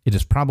 It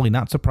is probably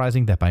not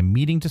surprising that by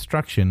meeting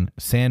Destruction,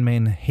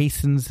 Sandman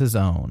hastens his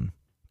own.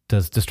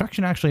 Does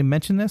Destruction actually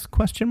mention this? ?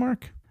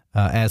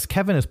 As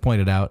Kevin has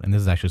pointed out, and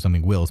this is actually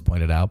something Will has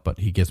pointed out, but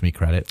he gives me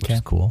credit, which is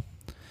cool.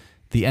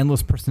 The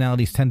endless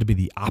personalities tend to be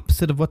the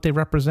opposite of what they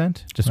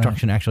represent.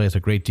 Destruction actually has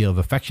a great deal of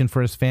affection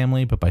for his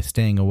family, but by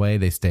staying away,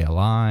 they stay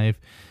alive.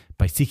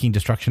 By seeking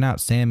Destruction out,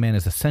 Sandman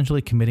is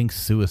essentially committing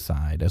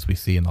suicide, as we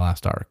see in the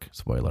last arc.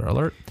 Spoiler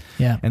alert.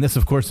 Yeah. And this,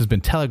 of course, has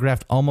been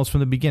telegraphed almost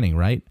from the beginning,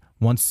 right?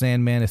 Once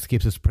Sandman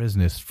escapes his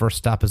prison, his first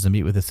stop is to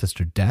meet with his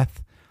sister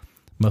Death.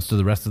 Most of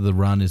the rest of the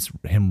run is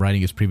him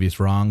righting his previous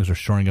wrongs or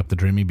shoring up the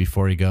dreaming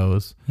before he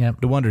goes. Yep.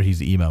 No wonder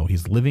he's emo.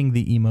 He's living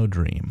the emo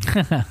dream.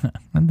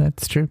 And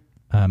that's true.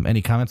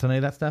 Any comments on any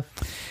of that stuff?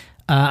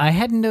 I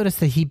hadn't noticed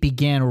that he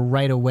began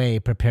right away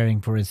preparing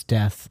for his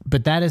death,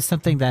 but that is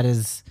something that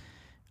is,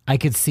 I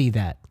could see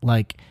that.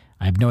 Like,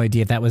 I have no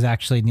idea if that was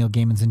actually Neil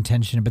Gaiman's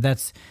intention,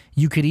 but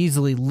you could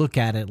easily look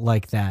at it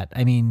like that.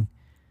 I mean,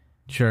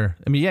 sure.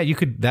 I mean, yeah,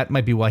 that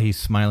might be why he's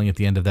smiling at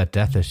the end of that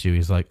death issue.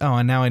 He's like, oh,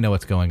 and now I know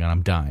what's going on.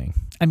 I'm dying.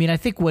 I mean, I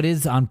think what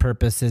is on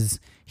purpose is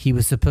he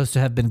was supposed to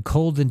have been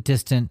cold and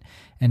distant,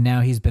 and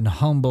now he's been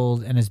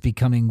humbled and is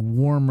becoming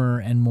warmer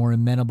and more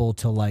amenable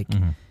to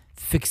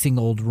fixing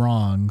old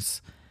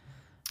wrongs.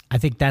 I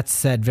think that's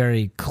said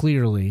very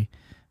clearly.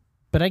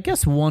 But I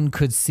guess one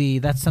could see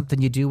that's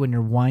something you do when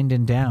you're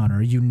winding down,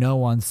 or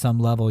on some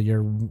level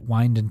you're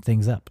winding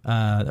things up.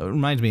 That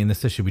reminds me, in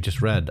this issue we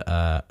just read,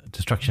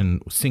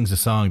 Destruction sings a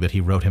song that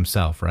he wrote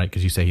himself, right?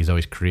 Because you say he's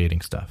always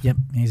creating stuff. Yep,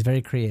 he's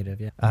very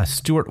creative, yeah.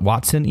 Stuart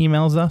Watson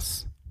emails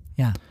us.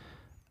 Yeah.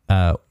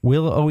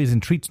 Will always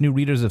entreats new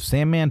readers of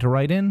Sandman to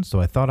write in,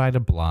 so I thought I'd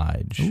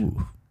oblige.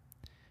 Ooh.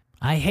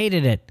 I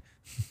hated it.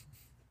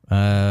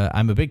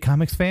 I'm a big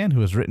comics fan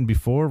who has written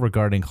before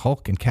regarding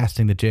Hulk and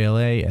casting the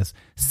JLA as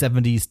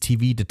 70s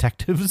TV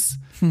detectives,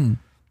 and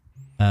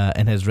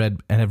have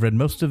read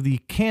most of the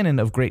canon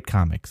of great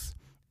comics.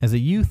 As a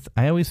youth,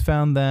 I always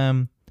found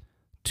them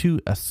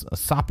too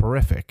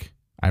soporific,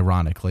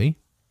 ironically.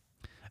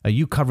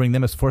 You covering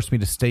them has forced me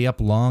to stay up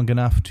long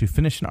enough to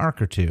finish an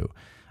arc or two.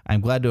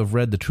 I'm glad to have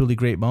read the truly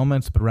great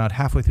moments, but around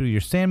halfway through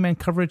your Sandman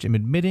coverage, I'm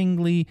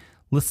admittingly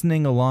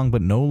listening along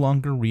but no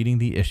longer reading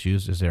the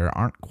issues as they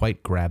aren't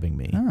quite grabbing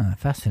me. Ah,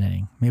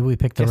 fascinating. Maybe we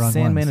picked the wrong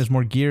Sandman ones. is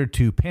more geared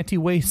to panty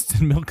waists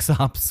and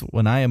milksops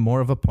when I am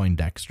more of a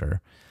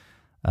Poindexter.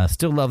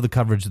 Still love the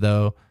coverage,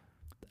 though.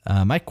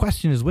 My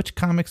question is, which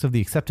comics of the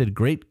accepted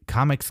great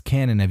comics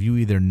canon have you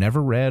either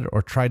never read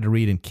or tried to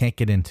read and can't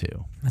get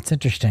into? That's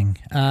interesting.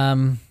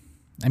 I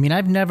mean,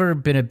 I've never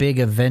been a big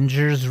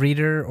Avengers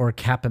reader or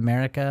Cap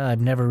America.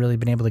 I've never really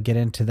been able to get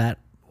into that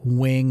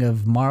wing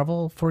of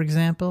Marvel, for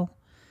example.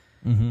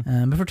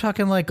 If we're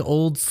talking like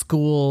old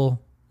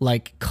school,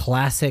 like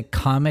classic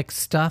comic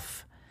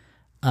stuff,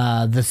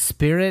 The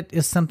Spirit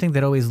is something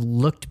that always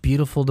looked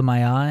beautiful to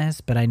my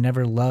eyes, but I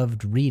never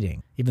loved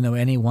reading, even though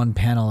any one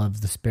panel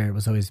of The Spirit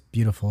was always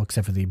beautiful,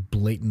 except for the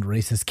blatant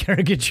racist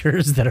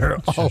caricatures that are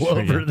all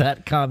over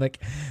that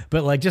comic.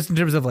 But like, just in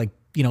terms of like,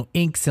 you know,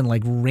 inks and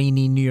like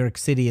rainy New York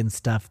City and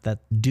stuff, that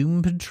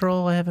Doom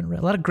Patrol I haven't read.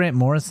 A lot of Grant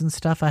Morrison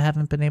stuff I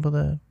haven't been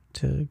able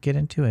to get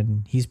into,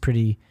 and he's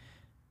pretty...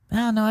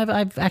 No,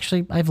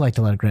 I've liked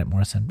a lot of Grant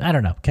Morrison. I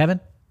don't know.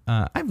 Kevin?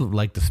 I've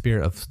liked the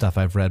Spirit of stuff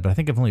I've read, but I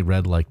think I've only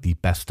read like the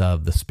best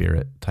of the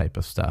Spirit type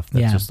of stuff.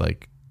 That's just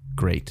like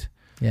great.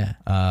 Yeah.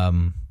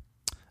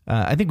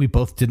 I think we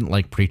both didn't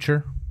like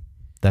Preacher.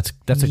 That's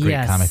a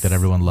great comic that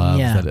everyone loves.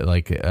 Yeah. That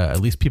like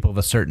at least people of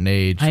a certain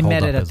age. I hold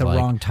met up it at as, the like,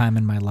 wrong time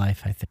in my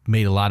life, I think.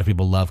 Made a lot of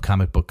people love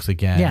comic books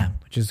again. Yeah,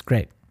 which is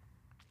great.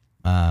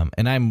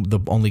 And I'm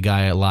the only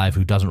guy alive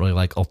who doesn't really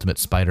like Ultimate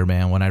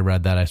Spider-Man. When I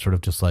read that, I sort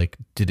of just like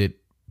did it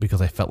because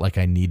I felt like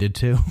I needed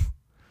to.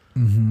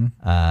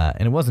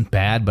 And it wasn't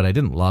bad, but I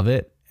didn't love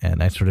it.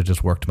 And I sort of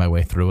just worked my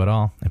way through it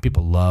all. And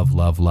people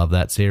love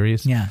that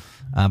series. Yeah.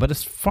 But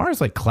as far as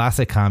like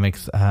classic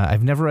comics,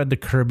 I've never read the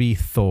Kirby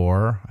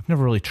Thor. I've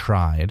never really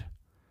tried.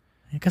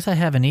 I guess I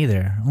haven't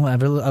either. Well,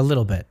 I've a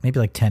little bit, maybe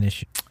like 10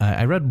 issues.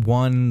 I read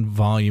one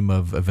volume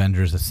of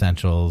Avengers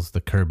Essentials,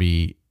 the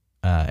Kirby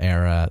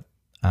era,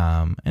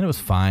 and it was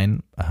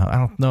fine. I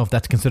don't know if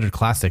that's considered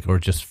classic or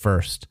just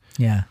first.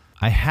 Yeah.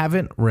 I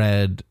haven't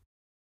read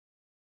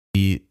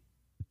the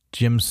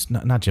Jim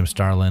Steranko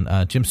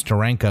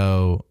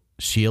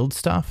Shield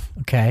stuff.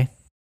 Okay.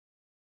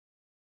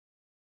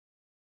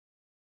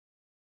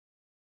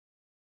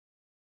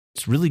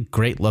 It's really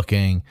great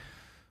looking,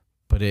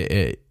 but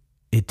it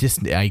just,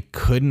 I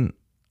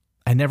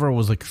never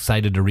was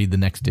excited to read the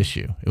next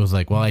issue. It was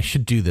like, well, I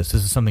should do this.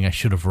 This is something I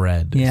should have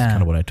read. It's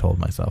kind of what I told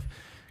myself.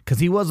 Because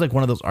he was like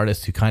one of those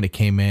artists who kind of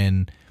came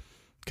in,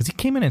 because he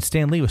came in and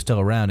Stan Lee was still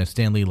around, and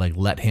Stan Lee like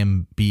let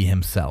him be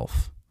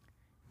himself.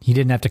 He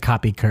didn't have to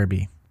copy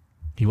Kirby.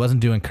 He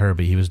wasn't doing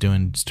Kirby. He was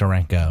doing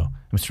Steranko. I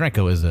mean,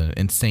 Steranko is an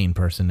insane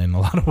person in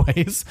a lot of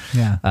ways.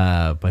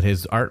 Yeah. But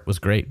his art was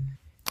great.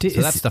 So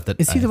that's stuff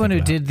that is he the one who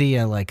about. did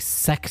the like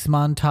sex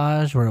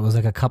montage where it was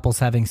like a couple's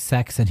having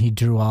sex and he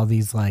drew all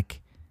these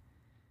like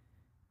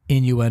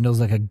innuendos,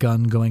 like a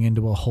gun going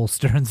into a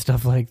holster and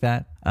stuff like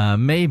that?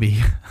 Maybe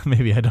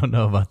I don't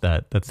know about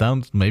that. That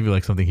sounds maybe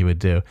like something he would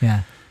do.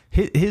 Yeah.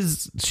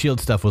 His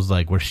Shield stuff was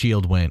like where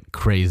Shield went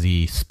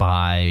crazy,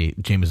 spy,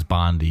 James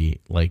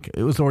Bondy. Like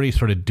it was already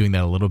sort of doing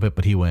that a little bit,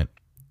 but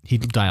he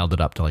dialed it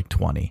up to like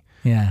 20.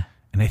 Yeah.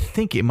 And I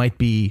think he might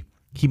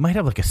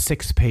have like a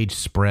 6-page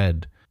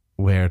spread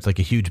where it's like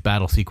a huge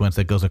battle sequence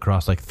that goes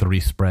across like 3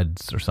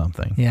 spreads or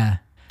something. Yeah.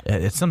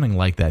 It's something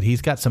like that.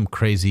 He's got some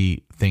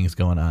crazy things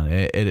going on.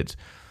 It's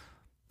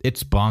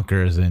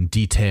bonkers and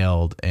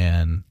detailed,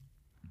 and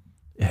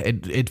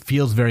it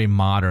feels very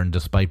modern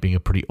despite being a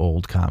pretty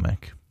old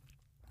comic.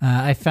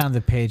 I found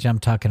the page I'm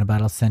talking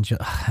about. I'll send you.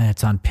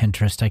 It's on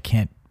Pinterest. I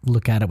can't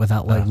look at it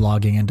without like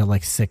logging into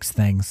like 6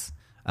 things.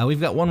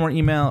 We've got one more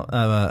email.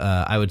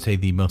 I would say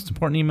the most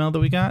important email that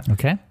we got.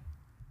 Okay.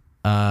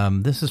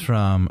 This is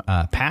from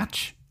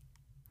Patch.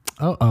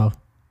 Oh,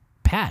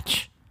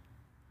 Patch.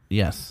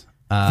 Yes.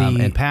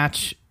 And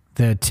Patch,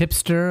 the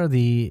tipster,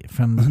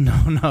 from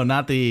no,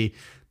 not the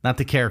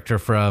character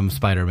from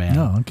Spider-Man.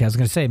 Oh, okay. I was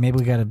gonna say maybe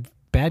we got a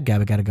bad guy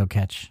we got to go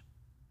catch.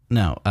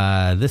 No,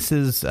 this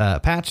is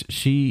Patch.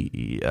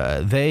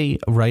 They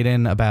write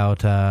in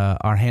about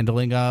our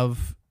handling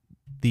of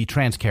the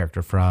trans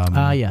character from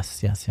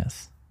yes.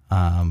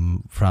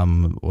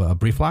 from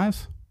Brief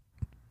Lives,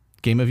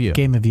 Game of You.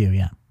 Game of You,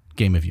 yeah.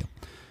 Game of You.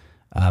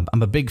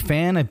 I'm a big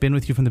fan. I've been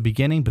with you from the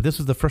beginning, but this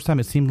was the first time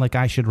it seemed like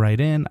I should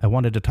write in. I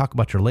wanted to talk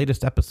about your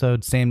latest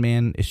episode,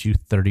 Sandman issue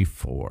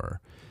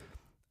 34.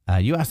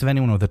 You asked if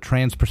anyone with a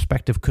trans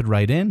perspective could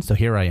write in, so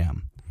here I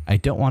am. I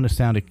don't want to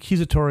sound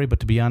accusatory, but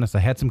to be honest, I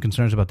had some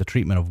concerns about the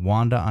treatment of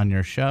Wanda on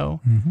your show,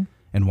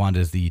 and Wanda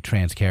is the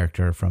trans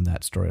character from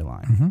that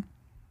storyline.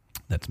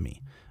 That's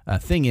me.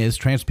 Thing is,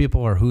 trans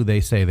people are who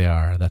they say they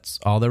are. That's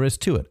all there is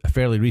to it. A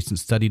fairly recent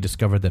study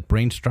discovered that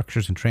brain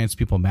structures in trans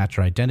people match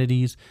our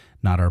identities,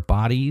 not our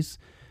bodies.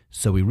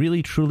 So we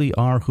really, truly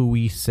are who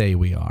we say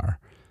we are.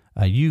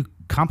 You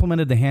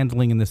complimented the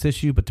handling in this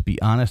issue, but to be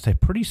honest, I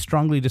pretty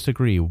strongly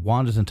disagree.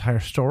 Wanda's entire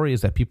story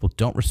is that people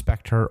don't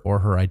respect her or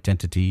her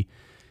identity.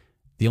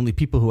 The only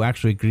people who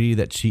actually agree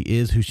that she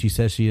is who she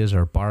says she is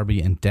are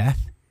Barbie and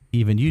Death.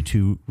 Even you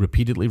two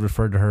repeatedly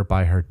referred to her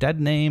by her dead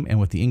name and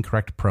with the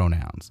incorrect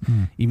pronouns,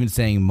 even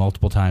saying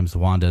multiple times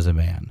Wanda is a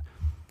man.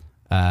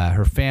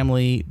 Her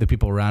family, the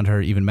people around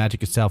her, even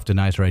Magic itself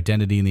denies her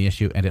identity in the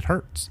issue, and it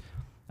hurts.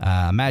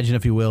 Imagine,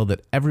 if you will,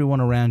 that everyone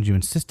around you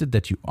insisted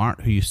that you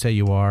aren't who you say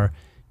you are.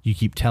 You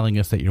keep telling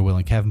us that you're Will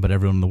and Kevin, but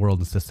everyone in the world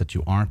insists that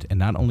you aren't. And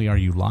not only are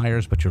you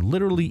liars, but you're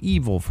literally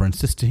evil for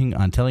insisting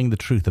on telling the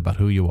truth about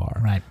who you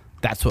are. Right.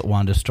 That's what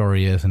Wanda's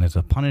story is, and as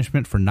a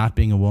punishment for not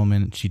being a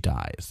woman, she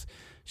dies.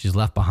 She's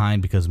left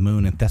behind because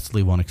Moon and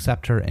Thessaly won't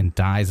accept her and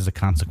dies as a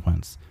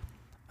consequence.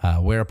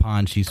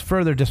 Whereupon she's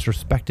further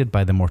disrespected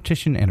by the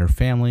mortician and her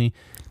family.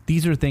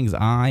 These are things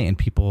I and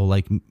people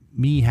like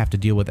me have to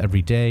deal with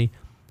every day.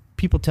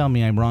 People tell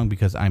me I'm wrong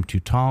because I'm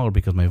too tall or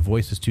because my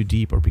voice is too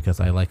deep or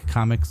because I like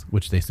comics,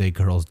 which they say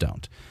girls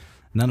don't.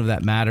 None of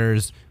that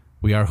matters.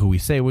 We are who we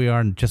say we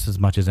are just as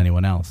much as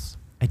anyone else.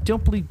 I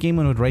don't believe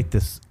Gaiman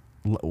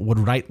would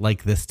write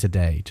like this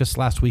today. Just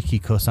last week, he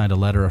co-signed a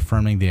letter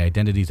affirming the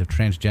identities of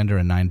transgender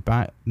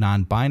and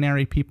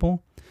non-binary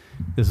people.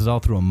 This is all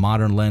through a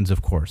modern lens,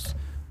 of course.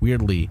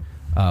 Weirdly,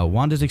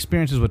 Wanda's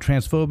experiences with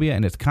transphobia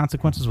and its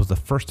consequences was the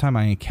first time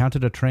I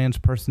encountered a trans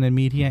person in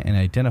media, and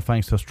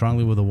identifying so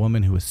strongly with a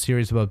woman who was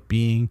serious about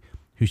being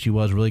who she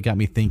was really got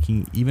me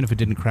thinking, even if it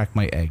didn't crack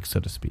my egg, so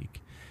to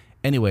speak.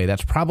 Anyway,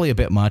 that's probably a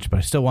bit much, but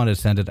I still wanted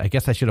to send it. I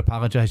guess I should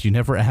apologize. You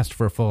never asked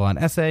for a full-on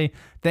essay.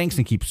 Thanks,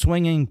 and keep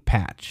swinging,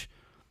 Patch.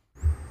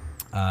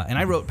 And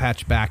I wrote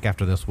Patch back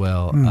after this,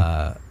 Will,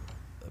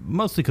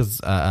 mostly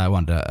because I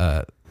wanted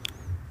to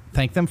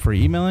thank them for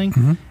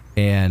emailing,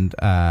 and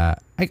I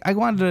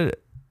wanted to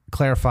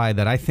clarify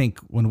that I think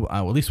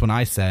at least when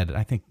I said,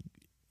 I think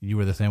you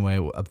were the same way,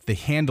 the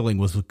handling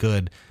was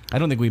good. I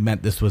don't think we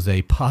meant this was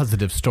a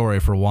positive story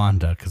for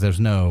Wanda, because there's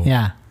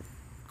no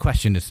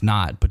question it's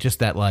not, but just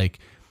that, like,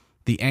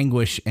 the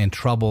anguish and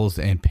troubles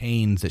and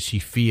pains that she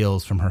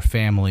feels from her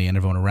family and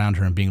everyone around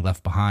her and being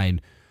left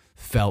behind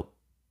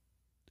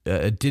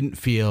didn't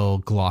feel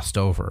glossed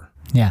over.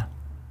 Yeah.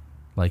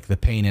 Like the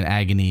pain and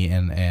agony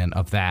and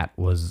of that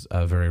was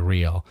very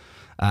real.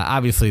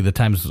 Obviously, the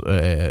times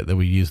that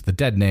we use the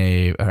dead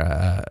name,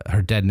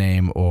 her dead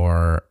name,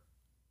 or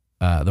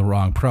the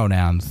wrong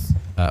pronouns,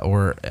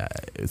 or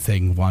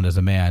saying Wanda's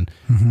a man,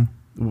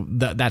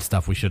 that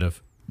stuff we should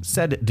have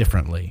said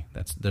differently.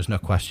 There's no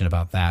question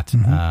about that.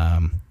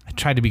 I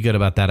tried to be good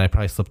about that. I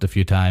probably slipped a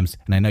few times,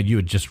 and I know you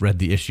had just read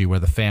the issue where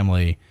the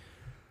family,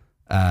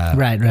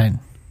 right,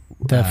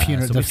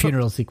 the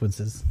funeral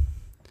sequences.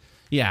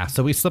 Yeah,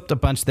 so we slipped a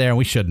bunch there, and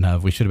we shouldn't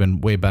have. We should have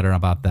been way better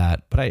about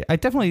that. But I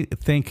definitely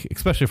think,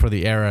 especially for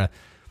the era,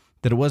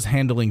 that it was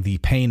handling the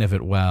pain of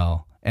it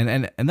well.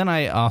 And then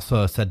I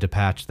also said to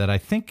Patch that I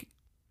think,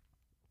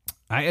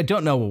 I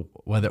don't know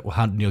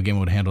how Neil Gaiman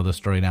would handle this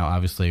story now,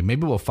 obviously.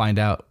 Maybe we'll find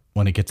out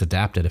when it gets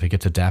adapted, if it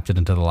gets adapted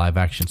into the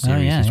live-action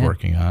series he's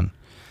working on.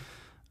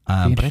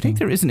 But I think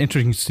there is an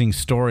interesting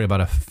story about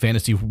a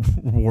fantasy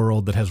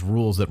world that has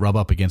rules that rub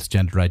up against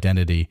gender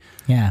identity.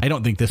 Yeah. I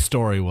don't think this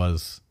story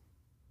was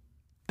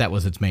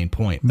its main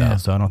point, though,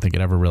 so I don't think it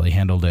ever really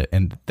handled it.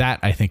 And that,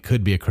 I think,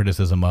 could be a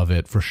criticism of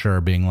it, for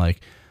sure, being like,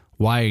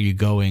 why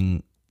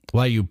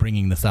are you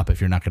bringing this up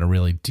if you're not going to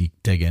really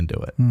dig into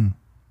it?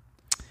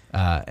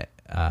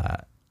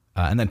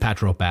 And then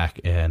Pat wrote back,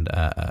 and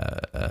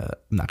I'm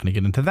not going to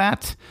get into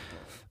that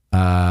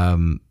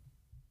right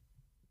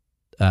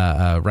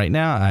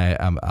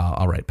now.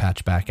 I'll write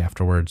Patch back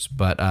afterwards.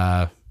 But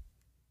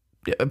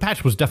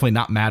Patch was definitely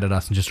not mad at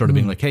us and just sort of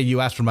being like, hey,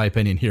 you asked for my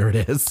opinion, here it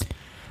is.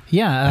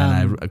 Yeah.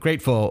 And I'm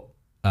grateful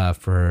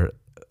for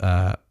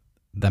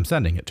them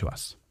sending it to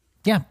us.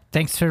 Yeah,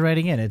 thanks for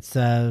writing in. It's,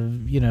 I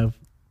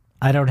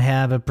don't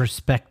have a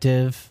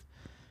perspective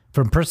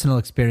from personal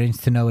experience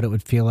to know what it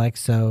would feel like,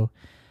 so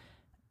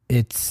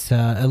it's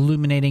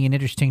illuminating and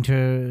interesting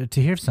to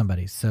hear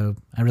somebody, so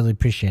I really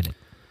appreciate it.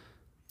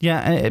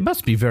 Yeah, it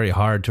must be very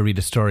hard to read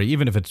a story,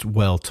 even if it's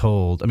well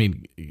told. I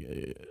mean,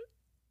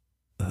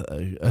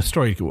 a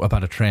story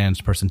about a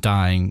trans person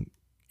dying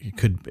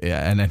could,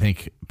 and I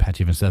think Patch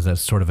even says that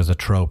sort of as a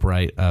trope,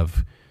 right?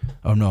 Of,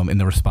 oh no, in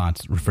the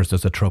response refers to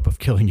as a trope of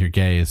killing your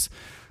gays.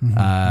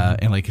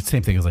 And like,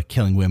 same thing as like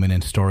killing women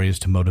in stories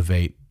to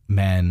motivate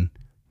men,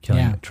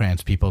 killing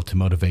trans people to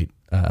motivate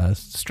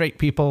straight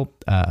people,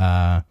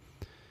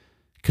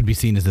 could be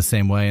seen as the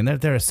same way. And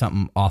there is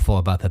something awful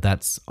about that.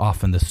 That's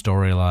often the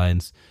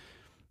storylines.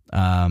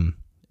 And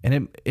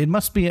it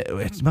must be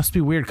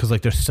weird because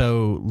like there's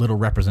so little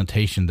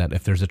representation that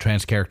if there's a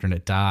trans character and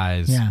it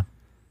dies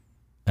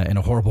in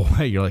a horrible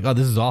way, you're like, oh,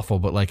 this is awful.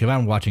 But like if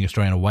I'm watching a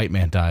story and a white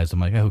man dies, I'm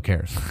like, oh, who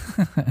cares?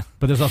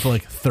 But there's also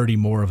like 30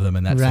 more of them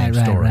in that same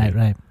story.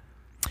 Right.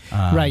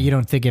 Right. You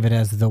don't think of it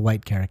as the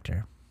white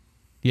character.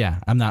 Yeah,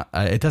 I'm not.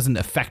 It doesn't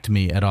affect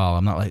me at all.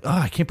 I'm not like, oh,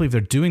 I can't believe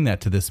they're doing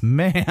that to this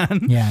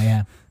man.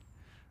 Yeah.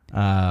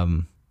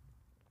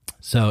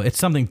 So it's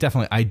something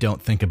definitely I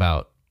don't think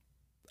about.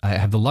 I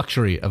have the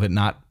luxury of it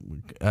not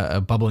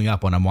bubbling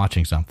up when I'm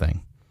watching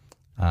something,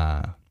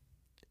 and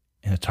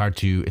it's hard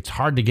to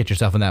get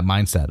yourself in that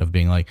mindset of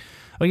being like,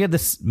 oh yeah,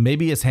 this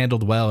maybe is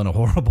handled well in a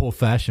horrible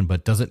fashion,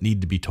 but doesn't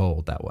need to be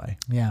told that way.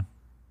 Yeah.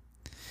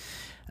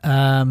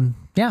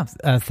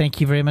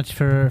 Thank you very much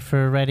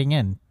for writing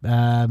in.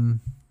 I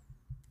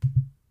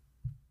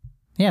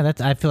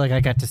feel like I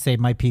got to say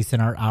my piece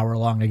in our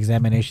hour-long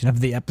examination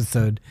of the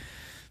episode.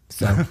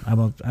 So I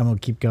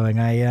won't keep going.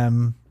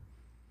 I'm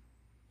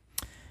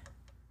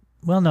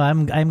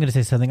going to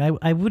say something.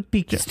 I would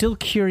be still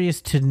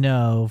curious to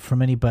know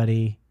from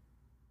anybody.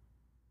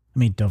 I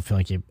mean, don't feel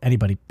like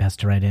anybody has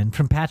to write in,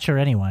 from Patch or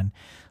anyone.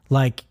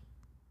 Like,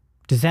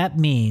 does that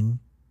mean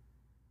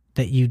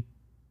that you,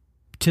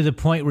 to the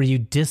point where you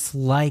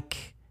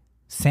dislike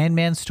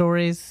Sandman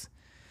stories?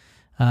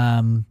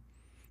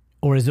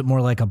 Or is it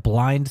more like a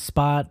blind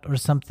spot or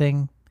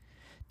something?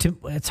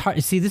 It's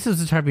hard. See, this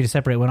is hard for me to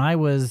separate. When I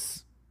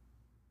was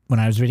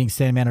reading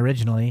Sandman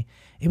originally,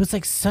 it was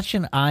like such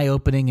an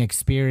eye-opening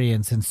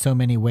experience in so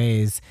many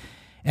ways.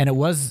 And it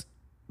was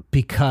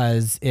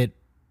because it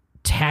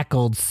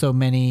tackled so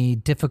many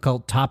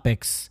difficult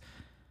topics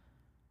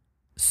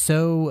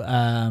so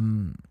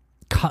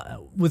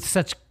with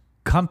such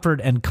comfort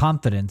and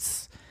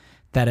confidence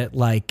that it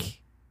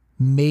like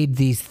made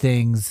these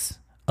things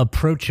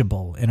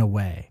approachable in a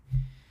way.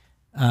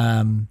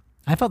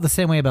 I felt the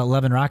same way about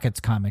Love and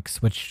Rockets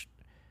comics, which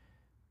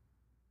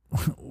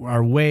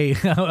are way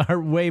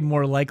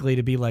more likely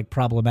to be like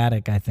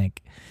problematic, I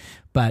think,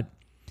 but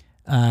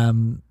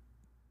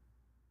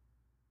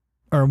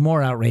or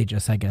more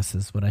outrageous, I guess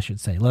is what I should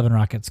say. Love and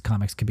Rockets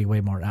comics could be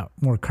way more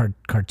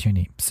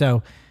cartoony.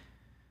 So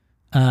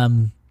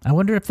I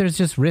wonder if there's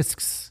just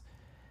risks.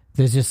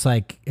 There's just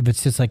like, if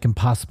it's just like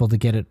impossible to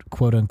get it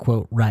quote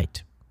unquote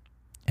right.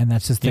 And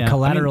that's just the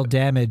collateral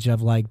damage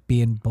of like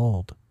being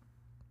bold.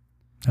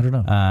 I don't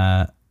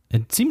know.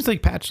 It seems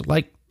like Patch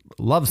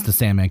loves the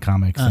Sandman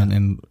comics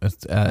and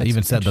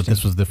even said that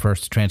this was the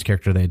first trans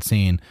character they'd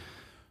seen,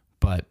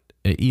 but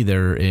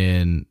either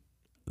in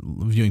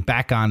viewing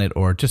back on it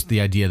or just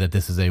the idea that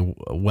this is a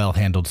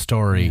well-handled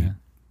story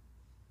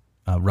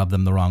rubbed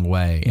them the wrong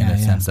way in a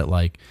sense that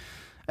like,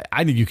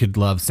 I think you could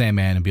love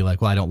Sandman and be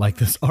like, well, I don't like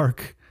this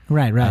arc.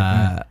 Right.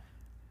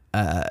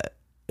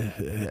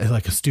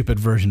 Like a stupid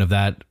version of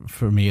that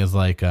for me is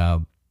like,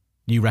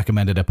 you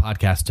recommended a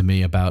podcast to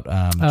me about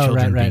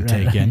children being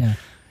taken.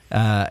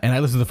 And I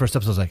listened to the first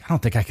episode. I was like, I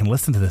don't think I can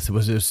listen to this. It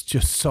was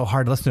just so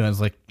hard to listen to. I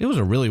was like, it was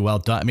a really well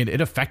done. I mean,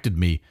 it affected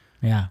me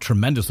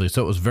tremendously.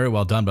 So it was very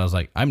well done. But I was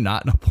like, I'm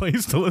not in a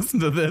place to listen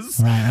to this.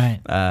 Right.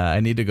 I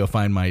need to go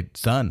find my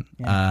son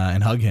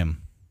and hug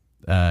him.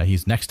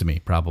 He's next to me,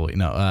 probably.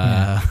 No,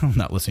 I'm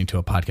not listening to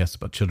a podcast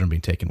about children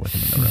being taken with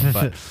him in the room.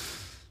 But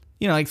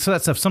you know, like so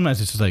that stuff.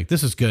 Sometimes it's just like,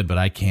 this is good, but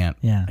I can't.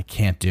 I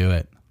can't do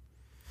it.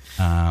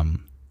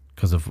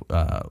 Because of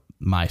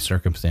my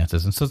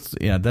circumstances, and so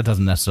that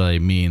doesn't necessarily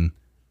mean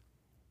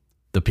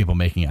the people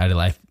making it.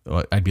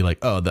 I'd be like,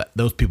 oh,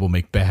 those people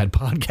make bad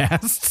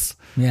podcasts.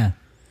 Yeah,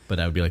 but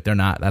I would be like, they're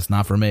not. That's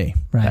not for me.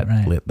 Right.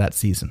 That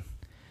season.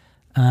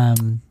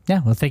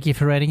 Well, thank you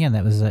for writing in.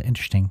 That was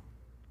interesting.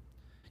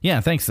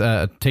 Yeah, thanks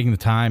taking the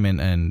time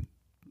and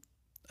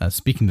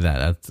speaking to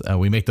that.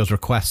 We make those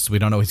requests. We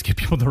don't always get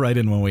people to write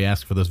in when we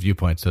ask for those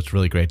viewpoints, so it's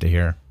really great to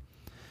hear.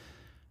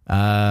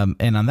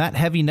 And on that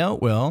heavy note,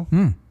 Will.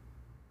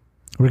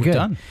 We're good.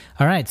 Done.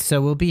 All right, so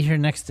we'll be here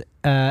next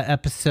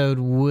episode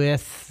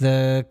with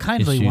the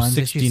Kindly Issue Ones,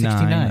 69. issue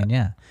 69,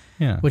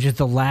 yeah, which is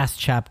the last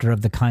chapter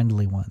of the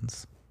Kindly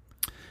Ones.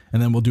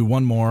 And then we'll do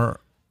one more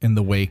in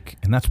the wake,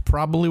 and that's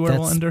probably where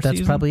we'll end our season.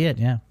 That's probably it,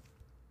 yeah.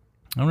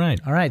 All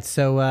right.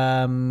 So,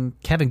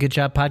 Kevin, good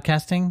job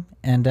podcasting,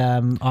 and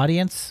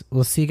audience,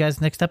 we'll see you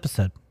guys next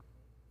episode.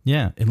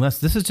 Yeah, unless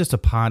this is just a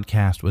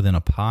podcast within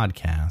a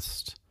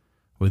podcast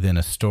within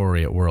a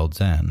story at World's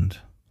End.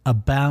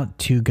 About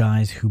two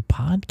guys who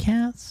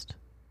podcast?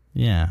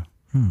 Yeah.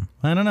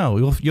 I don't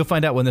know. You'll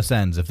find out when this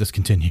ends, if this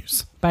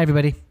continues. Bye,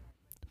 everybody.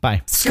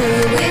 Bye. Screw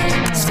it.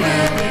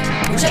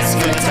 We're just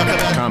gonna talk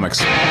about Comics.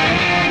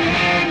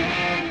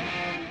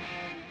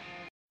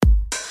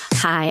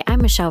 Hi, I'm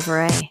Michelle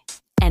Varay.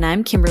 And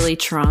I'm Kimberly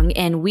Trung,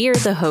 and we are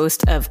the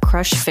host of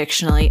Crush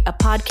Fictionally, a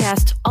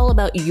podcast all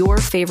about your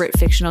favorite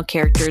fictional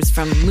characters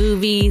from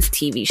movies,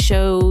 TV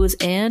shows,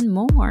 and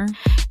more.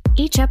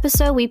 Each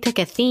episode, we pick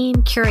a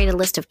theme, curate a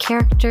list of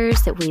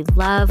characters that we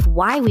love,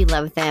 why we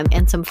love them,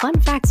 and some fun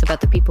facts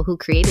about the people who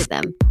created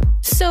them.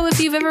 So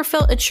if you've ever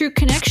felt a true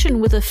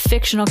connection with a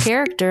fictional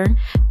character,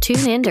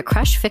 tune in to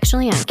Crush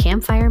Fictionally on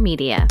Campfire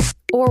Media.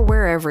 Or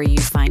wherever you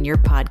find your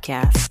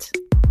podcast.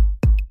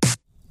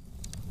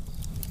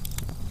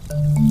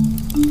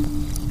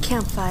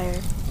 Campfire.